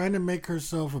she trying to make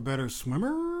herself a better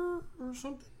swimmer or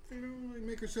something? Like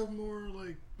make herself more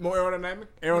aerodynamic.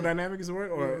 Aerodynamic is the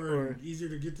word, or easier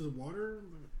to get to the water.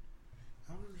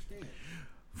 I don't understand.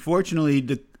 Fortunately,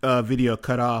 the video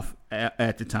cut off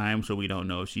at the time, so we don't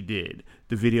know if she did.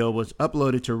 The video was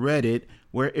uploaded to Reddit,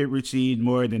 where it received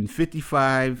more than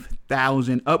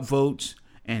 55,000 upvotes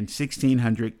and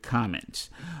 1,600 comments.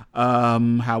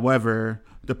 However,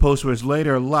 the post was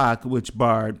later locked, which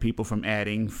barred people from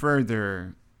adding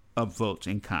further upvotes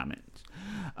and comments.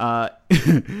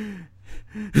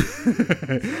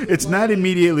 It's not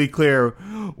immediately clear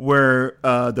where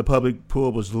the public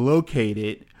pool was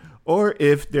located or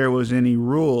if there was any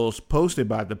rules posted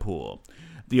by the pool.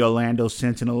 The Orlando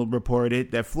Sentinel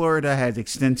reported that Florida has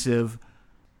extensive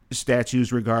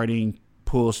statutes regarding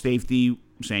pool safety,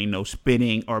 saying no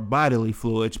spitting or bodily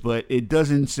fluids, but it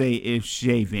doesn't say if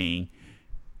shaving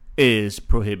is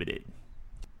prohibited.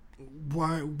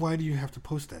 Why do you have to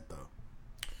post that though?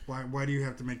 Why do you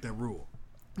have to make that rule?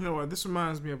 You know what? This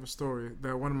reminds me of a story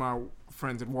that one of my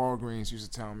friends at Walgreens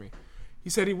used to tell me. He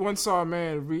said he once saw a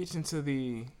man reach into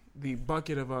the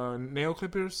bucket of nail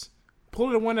clippers,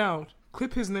 pull one out,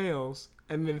 clip his nails,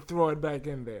 and then throw it back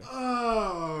in there.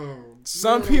 Oh.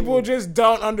 Some people just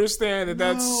don't understand that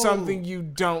that's something you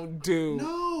don't do.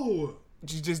 No.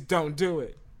 You just don't do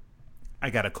it. I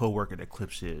got a coworker that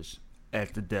clips his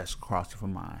at the desk across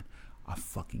from mine. I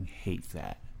fucking hate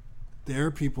that. There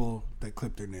are people that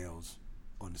clip their nails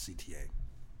on the CTA.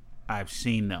 I've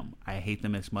seen them. I hate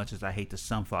them as much as I hate the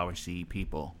sunflower seed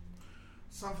people.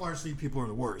 Sunflower seed people are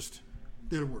the worst.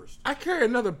 They're the worst. I carry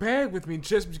another bag with me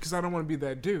just because I don't want to be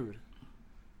that dude.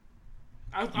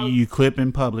 You clip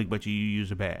in public, but you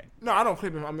use a bag. No, I don't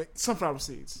clip them. I mean, sunflower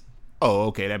seeds. Oh,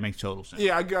 okay. That makes total sense.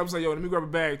 Yeah, I was like, yo, let me grab a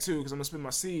bag, too, because I'm going to spit my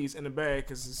seeds in the bag,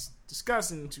 because it's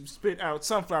disgusting to spit out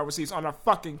sunflower seeds on a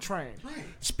fucking train. Right.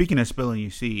 Speaking of spilling your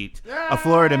seeds, a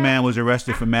Florida man was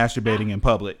arrested for masturbating in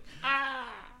public.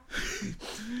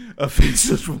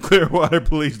 Officials from Clearwater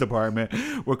Police Department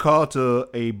were called to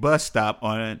a bus stop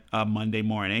on a Monday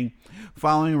morning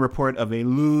following a report of a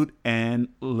lewd and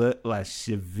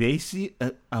lascivious.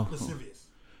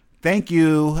 Thank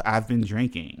you. I've been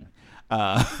drinking.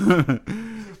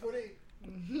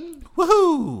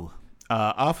 Woohoo!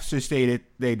 Officers stated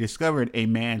they discovered a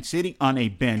man sitting on a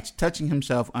bench touching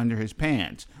himself under his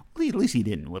pants. Well, at least he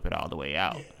didn't whip it all the way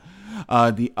out.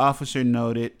 The officer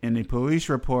noted in the police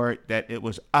report that it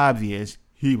was obvious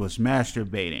he was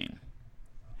masturbating.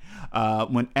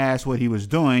 When asked what he was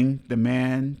doing, the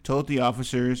man told the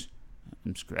officers,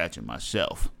 "I'm scratching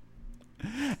myself."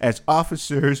 As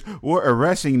officers were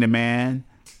arresting the man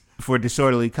for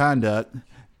disorderly conduct,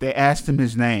 they asked him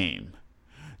his name.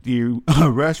 The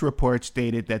arrest report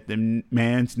stated that the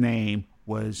man's name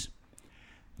was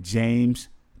James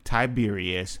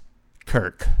Tiberius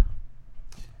Kirk.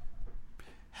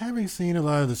 Having seen a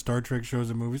lot of the Star Trek shows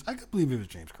and movies, I could believe it was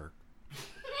James Kirk.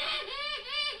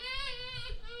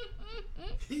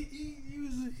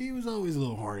 He was always a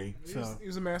little horny. He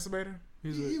was a masturbator? He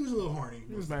was a little horny.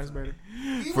 He was a masturbator.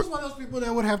 He was one of those people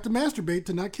that would have to masturbate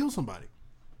to not kill somebody.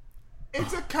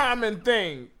 It's a common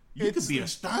thing. You could be a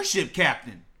starship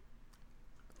captain.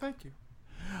 Thank you.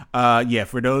 Yeah,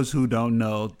 for those who don't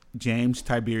know, James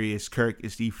Tiberius Kirk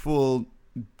is the full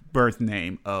birth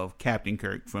name of Captain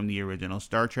Kirk from the original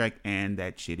Star Trek and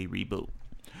that shitty reboot.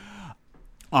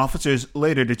 Officers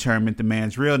later determined the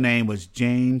man's real name was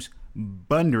James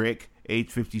Bundrick, age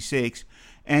 56,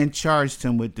 and charged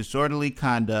him with disorderly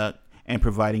conduct and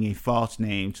providing a false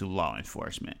name to law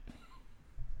enforcement.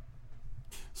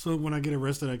 So when I get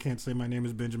arrested, I can't say my name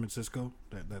is Benjamin Sisko?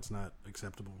 That's not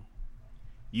acceptable?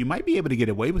 You might be able to get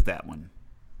away with that one.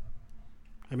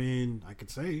 I mean, I could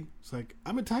say it's like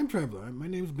I'm a time traveler. My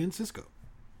name's Ben Cisco.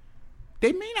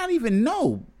 They may not even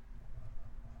know.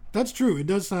 That's true. It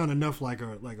does sound enough like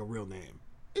a real name.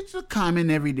 It's a common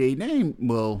everyday name.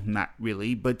 Well, not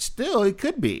really, but still, it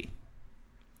could be.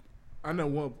 I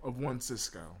know of one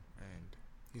Cisco, and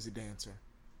he's a dancer.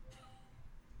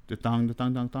 The thong.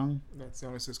 That's the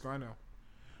only Cisco I know.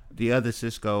 The other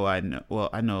Cisco I know, well,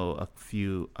 I know a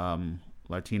few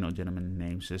Latino gentlemen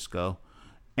named Cisco.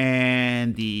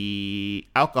 And the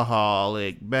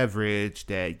alcoholic beverage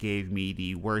that gave me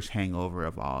the worst hangover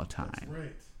of all time. That's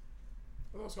right.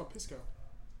 Oh, it's called Pisco.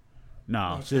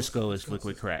 No, Cisco is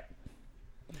liquid crack.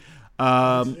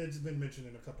 It's been mentioned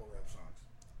in a couple rap songs.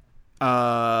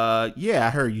 Yeah, I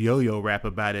heard Yo-Yo rap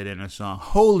about it in a song.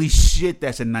 Holy shit,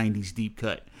 that's a 90s deep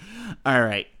cut. All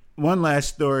right, one last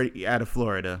story out of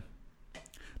Florida.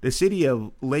 The city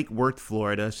of Lake Worth,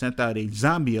 Florida, sent out a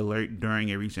zombie alert during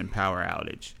a recent power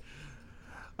outage.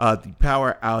 The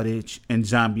power outage and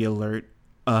zombie alert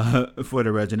for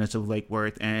the residents of Lake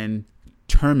Worth and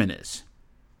Terminus.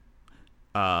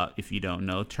 If you don't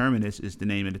know, Terminus is the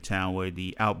name of the town where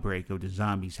the outbreak of the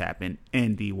zombies happened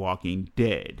in The Walking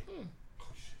Dead.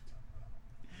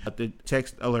 The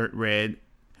text alert read,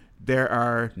 there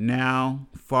are now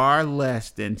far less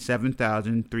than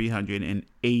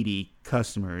 7,380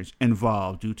 customers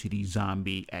involved due to the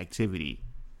zombie activity.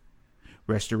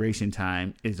 Restoration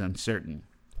time is uncertain.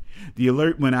 The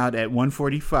alert went out at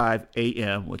 1:45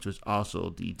 a.m., which was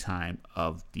also the time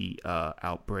of the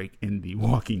outbreak in The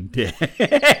Walking Dead.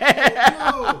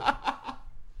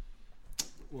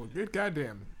 Well, good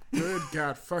goddamn. Good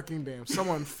god fucking damn.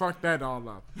 Someone fucked that all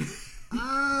up.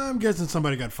 I'm guessing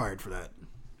somebody got fired for that.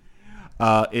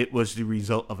 It was the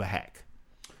result of a hack.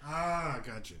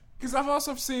 Gotcha. Because I've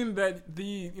also seen that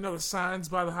the signs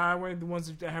by the highway, the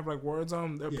ones that have like words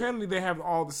on them, apparently they have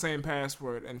all the same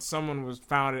password, and someone was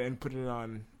found it and put it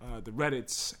on the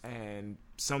Reddits, and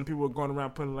some people were going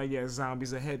around putting like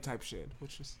zombies ahead type shit,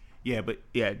 which is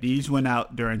these went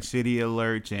out during city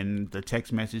alerts and the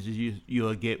text messages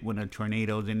you'll get when a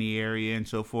tornado's in the area and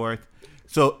so forth.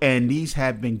 So, and these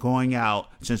have been going out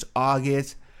since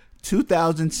August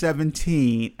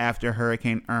 2017 after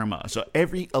Hurricane Irma. So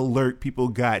every alert people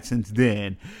got since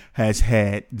then has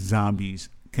had zombies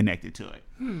connected to it.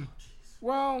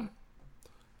 Well,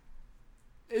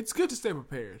 it's good to stay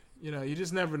prepared. You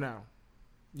just never know.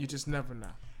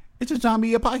 It's a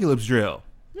zombie apocalypse drill.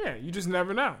 Yeah, you just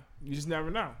never know.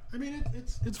 I mean,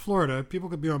 it's Florida. People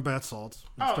could be on bath salts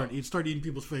and start eating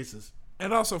people's faces.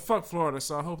 And also, fuck Florida,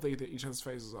 so I hope they get each other's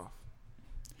faces off.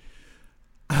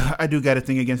 I do got a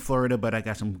thing against Florida, but I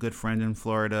got some good friends in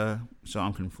Florida, so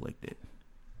I'm conflicted.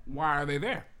 Why are they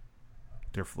there?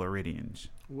 They're Floridians.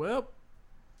 Well,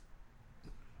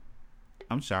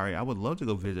 I'm sorry. I would love to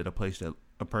go visit a person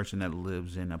that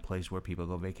lives in a place where people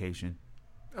go vacation.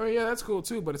 Oh yeah, that's cool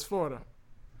too, but it's Florida.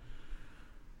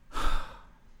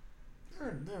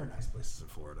 There are nice places in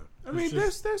Florida. I mean,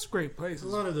 there's great places. A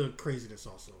lot of the craziness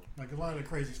also. Like a lot of the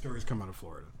crazy stories come out of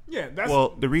Florida. Yeah,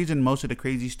 the reason most of the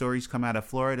crazy stories come out of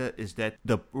Florida is that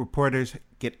the reporters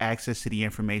get access to the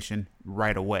information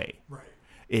right away. Right.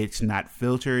 It's not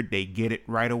filtered. They get it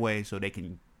right away, so they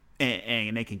can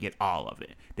and they can get all of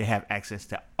it. They have access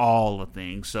to all the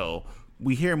things. So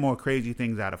we hear more crazy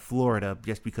things out of Florida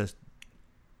just because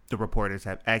the reporters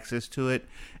have access to it,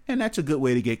 and that's a good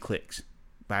way to get clicks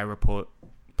by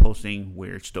posting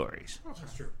weird stories. Oh,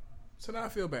 that's true. So now I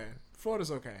feel bad.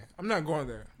 Florida's okay. I'm not going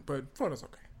there, but Florida's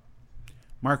okay.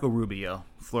 Marco Rubio,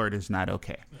 Florida's not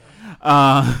okay.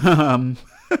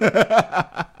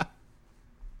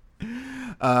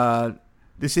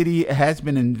 The city has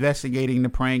been investigating the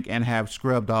prank and have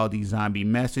scrubbed all these zombie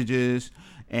messages,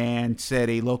 and said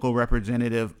a local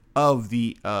representative of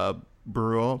the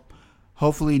bureau,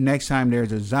 hopefully next time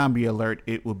there's a zombie alert,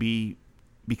 it will be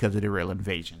because of the real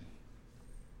invasion.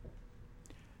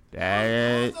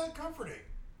 That's not comforting.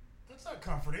 That's not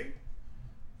comforting.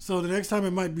 So the next time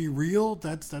it might be real,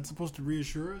 that's supposed to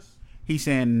reassure us? He's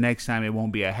saying next time it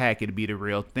won't be a hack, it'll be the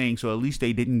real thing. So at least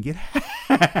they didn't get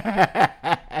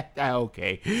hacked.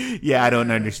 Okay. Yeah, I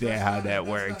don't understand how that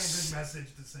works. That's not a good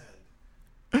message to send.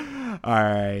 All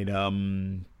right.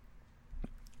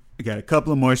 I got a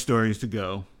couple of more stories to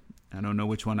go. I don't know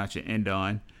which one I should end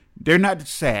on. They're not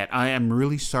sad. I am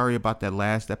really sorry about that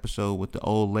last episode with the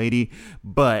old lady,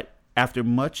 but after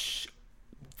much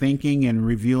thinking and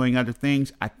reviewing other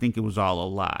things, I think it was all a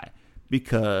lie,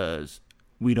 because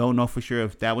we don't know for sure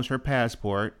if that was her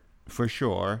passport for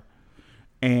sure,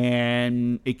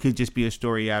 and it could just be a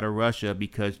story out of Russia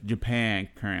because Japan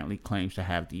currently claims to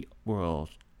have the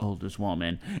world's oldest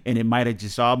woman. And it might have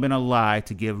just all been a lie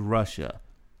to give Russia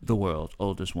the world's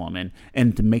oldest woman.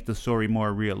 And to make the story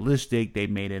more realistic, they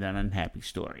made it an unhappy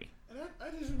story. And I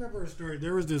just remember a story.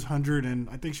 There was this 100, and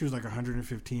I think she was like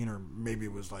 115, or maybe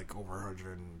it was like over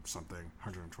 100 and something,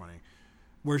 120,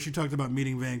 where she talked about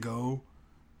meeting Van Gogh,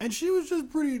 and she was just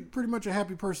pretty much a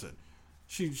happy person.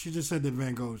 She just said that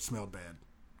Van Gogh smelled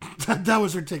bad. That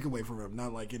was her takeaway from him.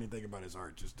 Not like anything about his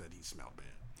art, just that he smelled bad.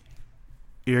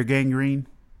 Ear gangrene?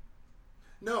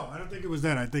 No, I don't think it was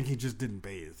that. I think he just didn't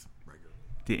bathe regularly.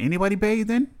 Did anybody bathe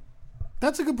then?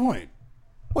 That's a good point.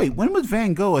 Wait, when was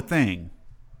Van Gogh a thing?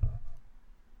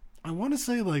 I want to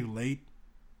say like late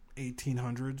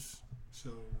 1800s.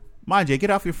 So, Majay,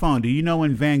 get off your phone. Do you know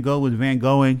when Van Gogh was Van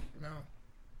Goghing? No,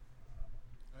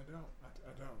 I don't.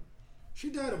 I don't. she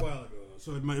died a while ago,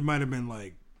 so it might have been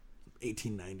like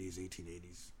 1890s,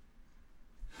 1880s.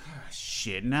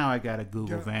 Shit, now I gotta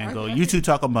Google Yeah, Van I- Gogh. I You can- two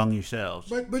talk among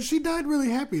yourselves. But she died really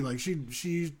happy. Like she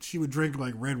would drink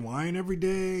like red wine every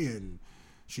day, and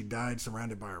she died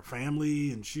surrounded by her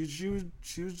family, and she was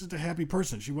just a happy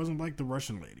person. She wasn't like the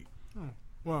Russian lady.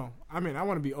 Well, I mean, I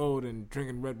want to be old and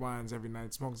drinking red wines every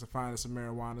night, smoking some finest of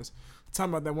marijuanas.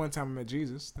 Talking about that one time I met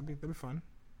Jesus. That'd be fun.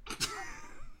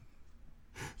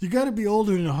 You got to be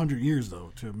older than 100 years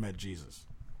though to have met Jesus.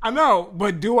 I know,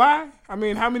 but do I? I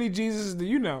mean, how many Jesuses do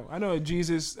you know? I know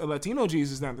a Latino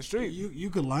Jesus down the street. You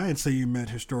could lie and say you met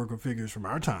historical figures from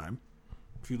our time.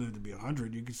 If you lived to be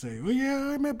 100, you could say, "Oh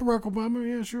yeah, I met Barack Obama."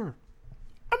 Yeah, sure.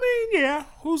 I mean, yeah.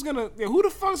 Who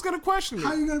the fuck's gonna question me?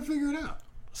 How you gonna figure it out?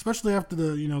 Especially after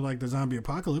the like the zombie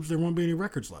apocalypse, there won't be any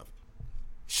records left.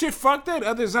 Shit, fuck that.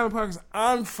 Other zombie parks,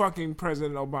 I'm fucking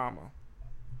President Obama.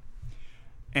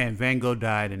 And Van Gogh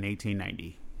died in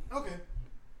 1890. Okay.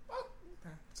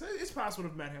 So it's possible to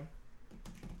have met him.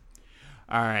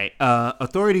 All right.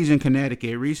 Authorities in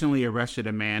Connecticut recently arrested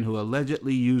a man who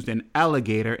allegedly used an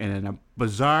alligator in a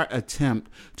bizarre attempt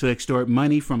to extort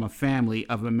money from a family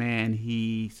of a man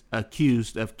he's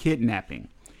accused of kidnapping.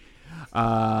 They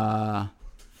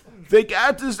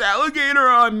got this alligator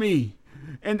on me,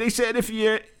 and they said if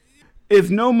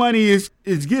no money is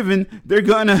given, they're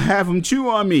gonna have him chew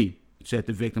on me, said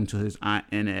the victim to his aunt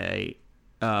in a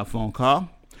phone call.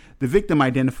 The victim,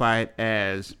 identified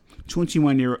as a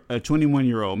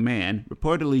 21-year-old man,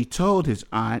 reportedly told his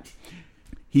aunt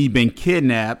he'd been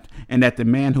kidnapped and that the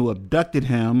man who abducted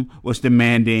him was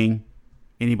demanding.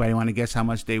 Anybody want to guess how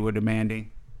much they were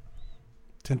demanding?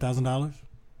 $10,000. I'm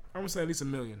gonna say at least $1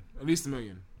 million. At least $1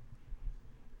 million.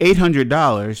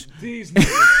 $800 These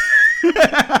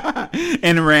niggas.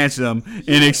 in ransom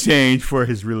in exchange for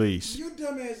his release. Your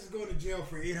dumbass is going to jail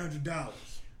for $800.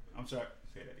 I'm sorry.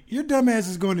 Say that again. Your dumbass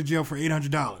is going to jail for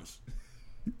 $800.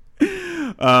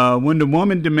 When the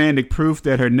woman demanded proof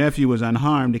that her nephew was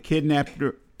unharmed, the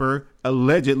kidnapper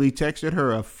allegedly texted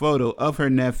her a photo of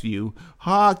her nephew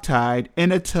hogtied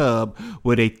in a tub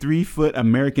with a 3-foot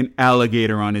American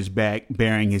alligator on his back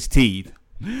bearing his teeth.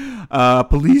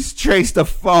 Police traced a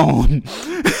phone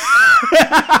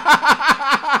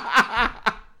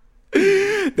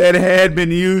that had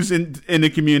been used in the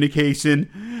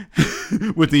communication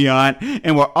with the aunt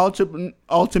and were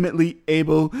ultimately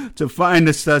able to find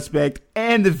the suspect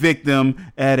and the victim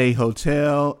at a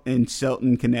hotel in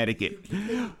Shelton, Connecticut.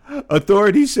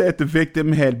 Authorities said the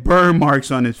victim had burn marks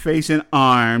on his face and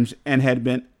arms and had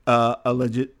been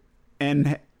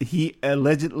he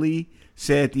allegedly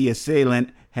said the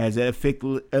assailant has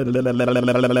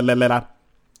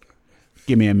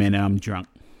give me a minute, I'm drunk.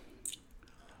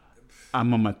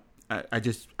 I'm on my I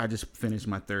just finished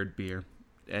my third beer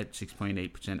at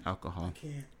 6.8% alcohol.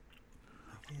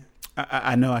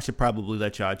 I know I should probably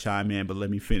let y'all chime in, but let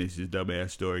me finish this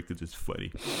dumbass story because it's funny.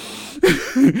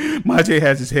 Majay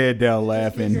has his head down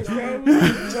laughing.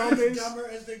 Dumber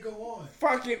as they go on.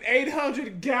 Fucking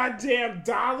 $800 goddamn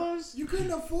dollars? You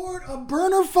couldn't afford a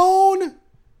burner phone?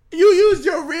 You used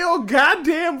your real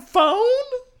goddamn phone?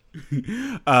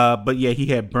 But yeah, he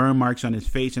had burn marks on his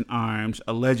face and arms,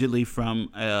 allegedly from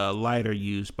a lighter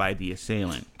used by the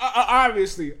assailant.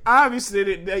 Obviously,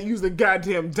 they used the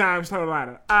goddamn dime store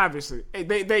lighter. Obviously,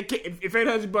 they can't, if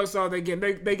 $800 all they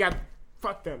get, they got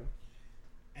fuck them.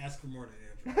 Ask for more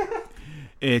than Andrew.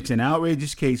 It's an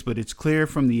outrageous case, but it's clear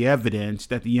from the evidence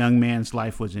that the young man's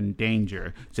life was in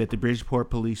danger, said the Bridgeport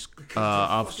police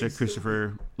officer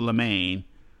Christopher Lemaine.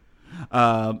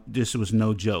 This was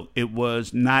no joke. It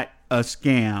was not a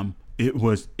scam. It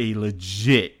was a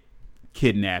legit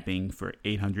kidnapping for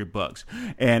 $800.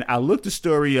 And I looked the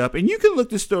story up, and you can look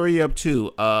the story up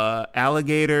too.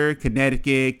 Alligator,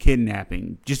 Connecticut,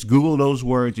 kidnapping. Just Google those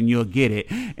words and you'll get it.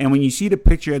 And when you see the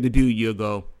picture of the dude, you'll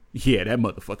go, Yeah, that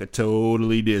motherfucker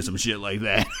totally did some shit like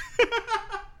that.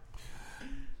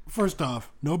 First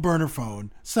off, no burner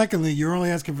phone. Secondly, you're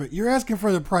asking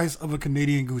for the price of a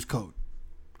Canadian Goose coat.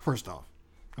 First off,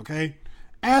 okay?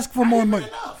 Ask for more money.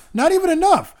 Not even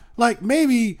enough. Like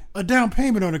maybe a down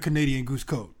payment on a Canadian Goose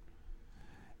coat.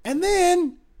 And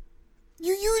then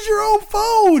you use your own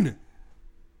phone.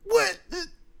 What?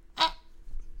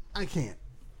 I can't.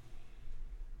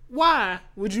 Why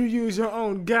would you use your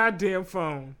own goddamn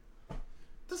phone?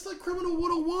 That's like criminal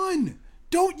 101.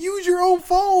 Don't use your own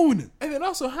phone. And then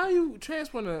also, how you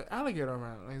transport an alligator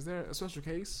around? Like, is there a special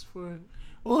case for it?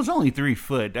 Well, it's only 3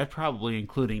 foot. That's probably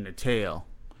including the tail.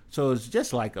 So it's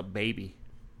just like a baby.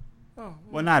 Oh,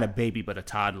 Well, not a baby, but a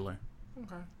toddler.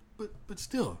 okay. But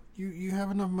still, you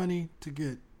have enough money to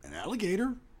get an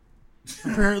alligator,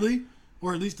 apparently,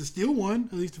 or at least to steal one.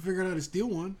 At least to figure out how to steal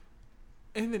one.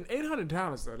 And then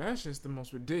 $800 though. That's just the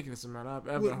most ridiculous amount I've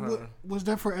ever heard. Was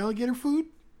that for alligator food?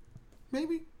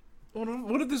 Maybe.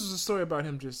 What if this was a story about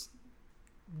him just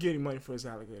getting money for his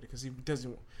alligator because he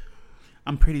doesn't?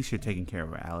 I'm pretty sure taking care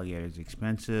of an alligator is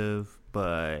expensive,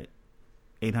 but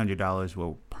 $800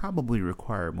 will probably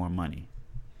require more money.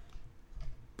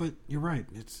 But you're right.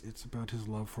 It's about his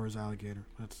love for his alligator.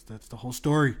 That's the whole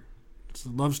story. It's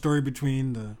the love story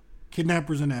between the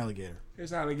kidnappers and the alligator.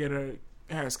 His alligator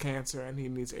has cancer and he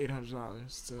needs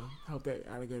 $800 to help that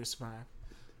alligator survive.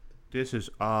 This is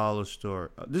all a story.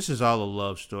 This is all a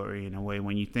love story in a way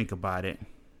when you think about it.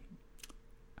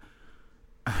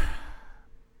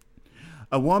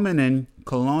 A woman in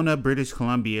Kelowna, British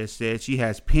Columbia said she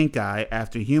has pink eye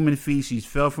after human feces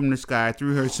fell from the sky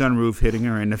through her sunroof, hitting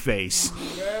her in the face.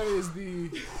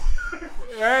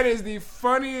 That is the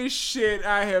funniest shit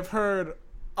I have heard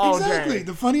all Exactly, day.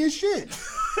 the funniest shit.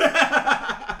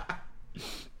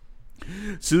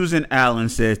 Susan Allen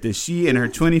says that she and her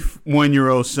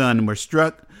 21-year-old son were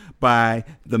struck by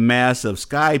the mass of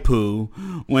sky poo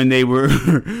when they were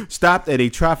stopped at a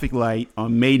traffic light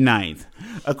on May 9th.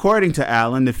 According to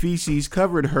Allen, the feces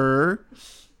covered her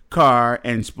car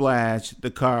and splashed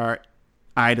the car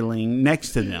idling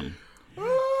next to them.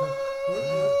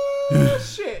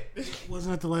 Shit.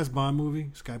 Wasn't that the last Bond movie?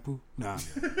 Sky Poo? Nah.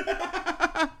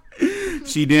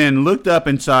 She then looked up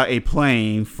and saw a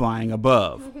plane flying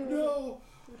above. No.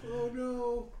 Oh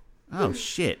no. Oh,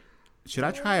 shit. Should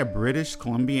I try a British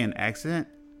Columbian accent?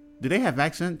 Do they have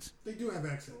accents? They do have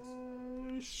accents.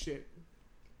 Shit.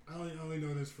 I only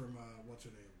know this from what's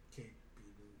her name, Kate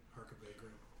Beaton, Harker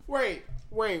Baker. Wait.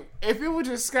 If it was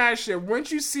just sky shit,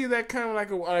 wouldn't you see that kind of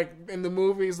like in the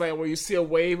movies, like where you see a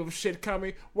wave of shit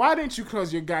coming? Why didn't you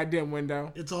close your goddamn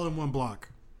window? It's all in one block.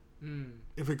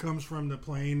 If it comes from the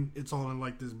plane, it's all in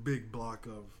like this big block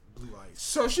of blue ice.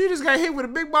 So she just got hit with a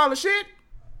big ball of shit?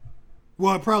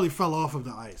 Well, it probably fell off of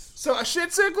the ice, So a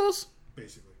shit sickles?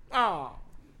 basically. Oh.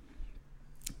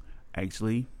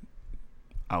 Actually,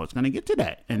 I was going to get to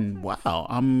that. And wow,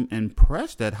 I'm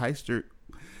impressed that Heister...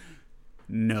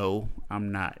 No,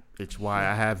 I'm not. It's why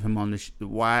I have him on the...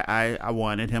 why I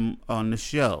wanted him on the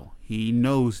show. He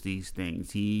knows these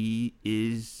things. He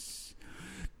is...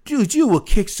 Dude, you will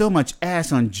kick so much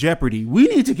ass on Jeopardy. We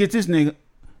need to get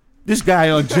this guy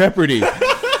on Jeopardy. You're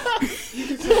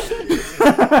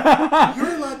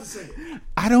allowed to say it.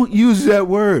 I don't use that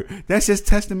word. That's just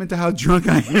testament to how drunk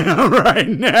I am right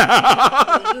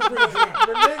now.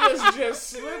 The niggas just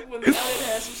slipped when they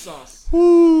had some sauce.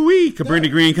 Ooh-wee. Cabrini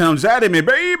Green comes out of me,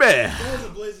 baby. That was a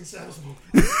Blazing Saddles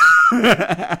movie.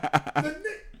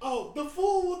 The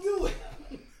fool will do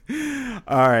it.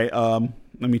 All right.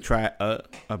 Let me try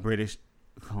a British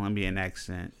Columbian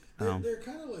accent. They're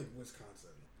kind of like Wisconsin.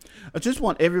 I just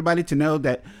want everybody to know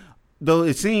that though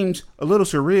it seems a little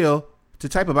surreal to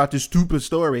type about this stupid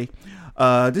story,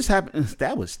 this happened.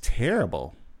 That was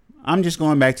terrible. I'm just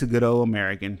going back to good old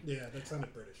American. Yeah, that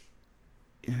sounded British.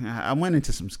 I went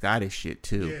into some Scottish shit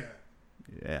too.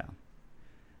 Yeah.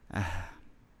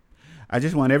 I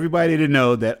just want everybody to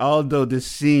know that although this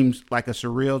seems like a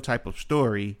surreal type of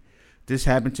story, this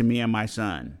happened to me and my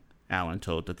son, Allen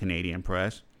told the Canadian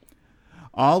press.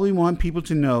 All we want people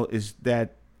to know is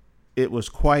that it was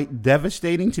quite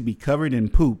devastating to be covered in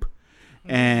poop,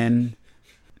 and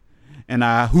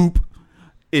I hope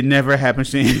it never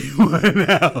happens to anyone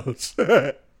else.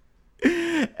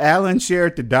 Allen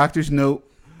shared the doctor's note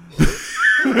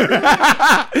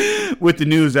with the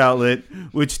news outlet,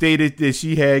 which stated that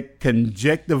she had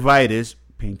conjunctivitis,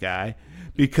 pink eye,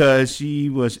 because she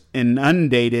was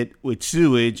inundated with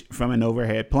sewage from an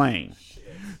overhead plane.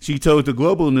 She told the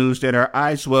Global News that her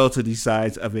eye swelled to the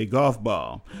size of a golf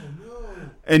ball.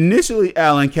 Initially,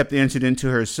 Allen kept the incident to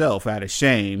herself out of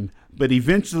shame, but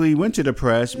eventually went to the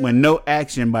press when no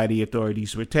action by the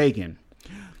authorities were taken.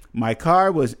 My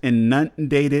car was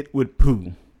inundated with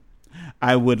poo.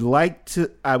 I would like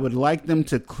them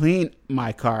to clean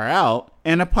my car out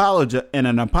and apologize, and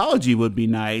an apology would be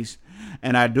nice.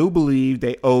 And I do believe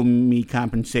they owe me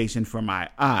compensation for my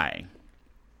eye.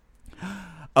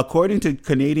 According to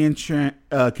Canadian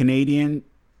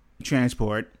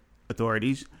transport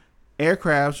authorities,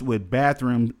 aircrafts with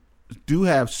bathrooms do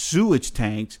have sewage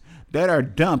tanks that are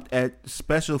dumped at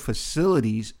special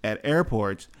facilities at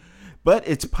airports, but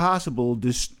it's possible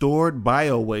this stored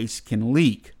bio-waste can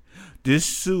leak. This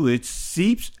sewage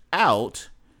seeps out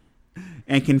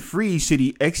and can freeze to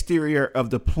the exterior of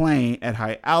the plane at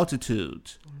high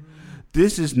altitudes.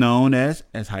 This is known as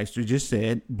Heister just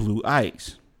said, blue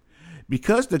ice.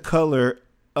 Because the color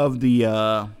of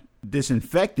the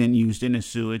disinfectant used in the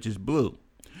sewage is blue.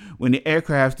 When the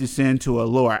aircraft descend to a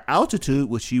lower altitude,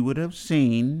 which you would have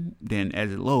seen then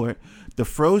as it lowered, the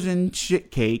frozen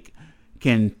shit cake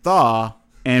can thaw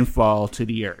and fall to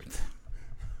the earth.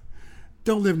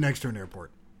 Don't live next to an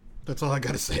airport. That's all I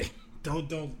gotta say. Don't.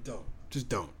 Just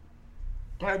don't.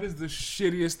 That is the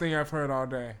shittiest thing I've heard all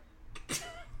day.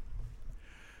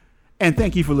 And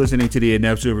thank you for listening to the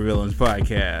Inept Supervillains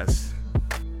podcast.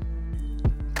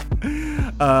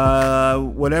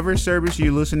 Whatever service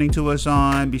you're listening to us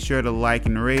on, be sure to like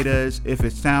and rate us. If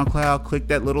it's SoundCloud, click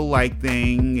that little like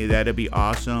thing. That'd be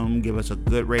awesome. Give us a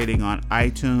good rating on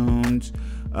iTunes.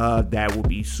 That will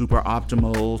be super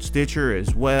optimal. Stitcher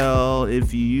as well.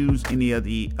 If you use any of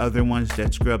the other ones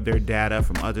that scrub their data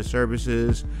from other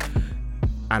services,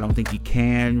 I don't think you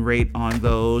can rate on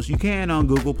those. You can on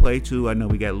Google Play too. I know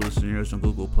we got listeners on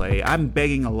Google Play. I'm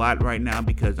begging a lot right now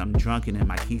because I'm drunk and in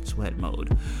my heat sweat mode.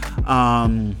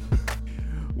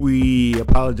 We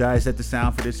apologize that the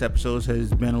sound for this episode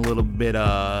has been a little bit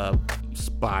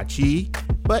spotchy.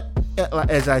 But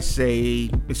as I say,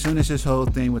 as soon as this whole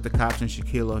thing with the cops and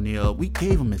Shaquille O'Neal, we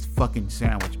gave him his fucking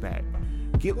sandwich back.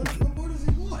 What does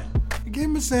he want? We gave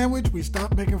him a sandwich. We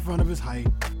stopped making fun of his height.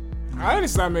 I didn't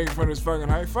stop making fun of his fucking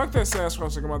height. Fuck that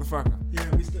Sasquatch looking motherfucker. Yeah,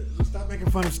 we stopped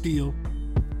making fun of Steel.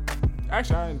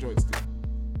 Actually, I enjoyed Steel.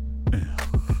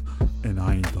 And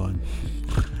I ain't done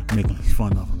making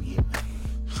fun of him yet.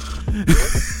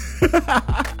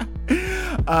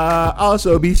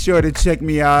 Also, be sure to check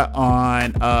me out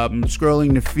on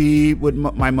Scrolling the Feed with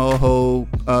my Moho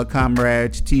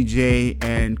comrades TJ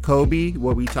and Kobe,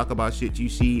 where we talk about shit you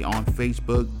see on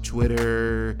Facebook,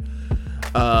 Twitter,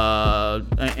 and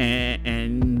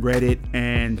Reddit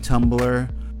and Tumblr.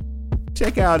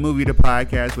 Check out Movie the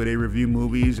Podcast, where they review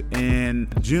movies. In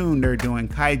June, they're doing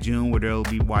Kaijun, where they'll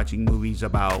be watching movies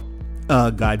about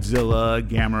Godzilla,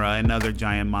 Gamera, and other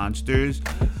giant monsters.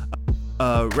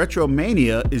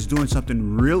 Retromania is doing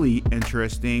something really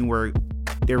interesting where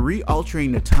they're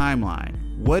re-altering the timeline.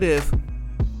 What if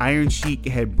Iron Sheik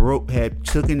had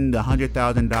taken the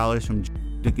 $100,000 from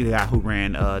the guy who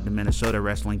ran the Minnesota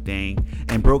wrestling thing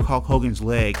and broke Hulk Hogan's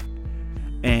leg,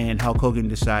 and Hulk Hogan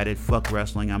decided, fuck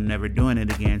wrestling, I'm never doing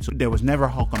it again. So there was never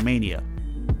Hulkamania.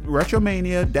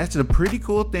 Retromania, that's a pretty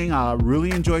cool thing. I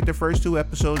really enjoyed the first 2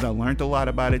 episodes. I learned a lot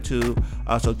about it too.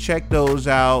 So check those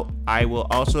out. I will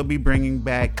also be bringing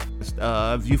back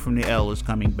View from the L is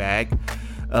coming back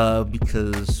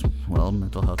because, well,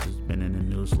 mental health has been in the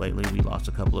news lately. We lost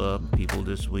a couple of people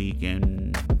this week,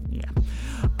 and yeah.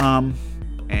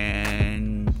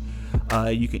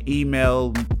 You can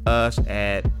email us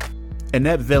at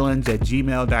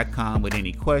ineptvillains@gmail.com with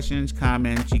any questions,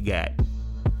 comments you got.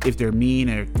 If they're mean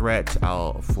or threats,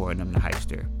 I'll forward them to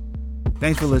Heister.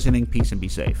 Thanks for listening. Peace and be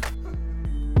safe.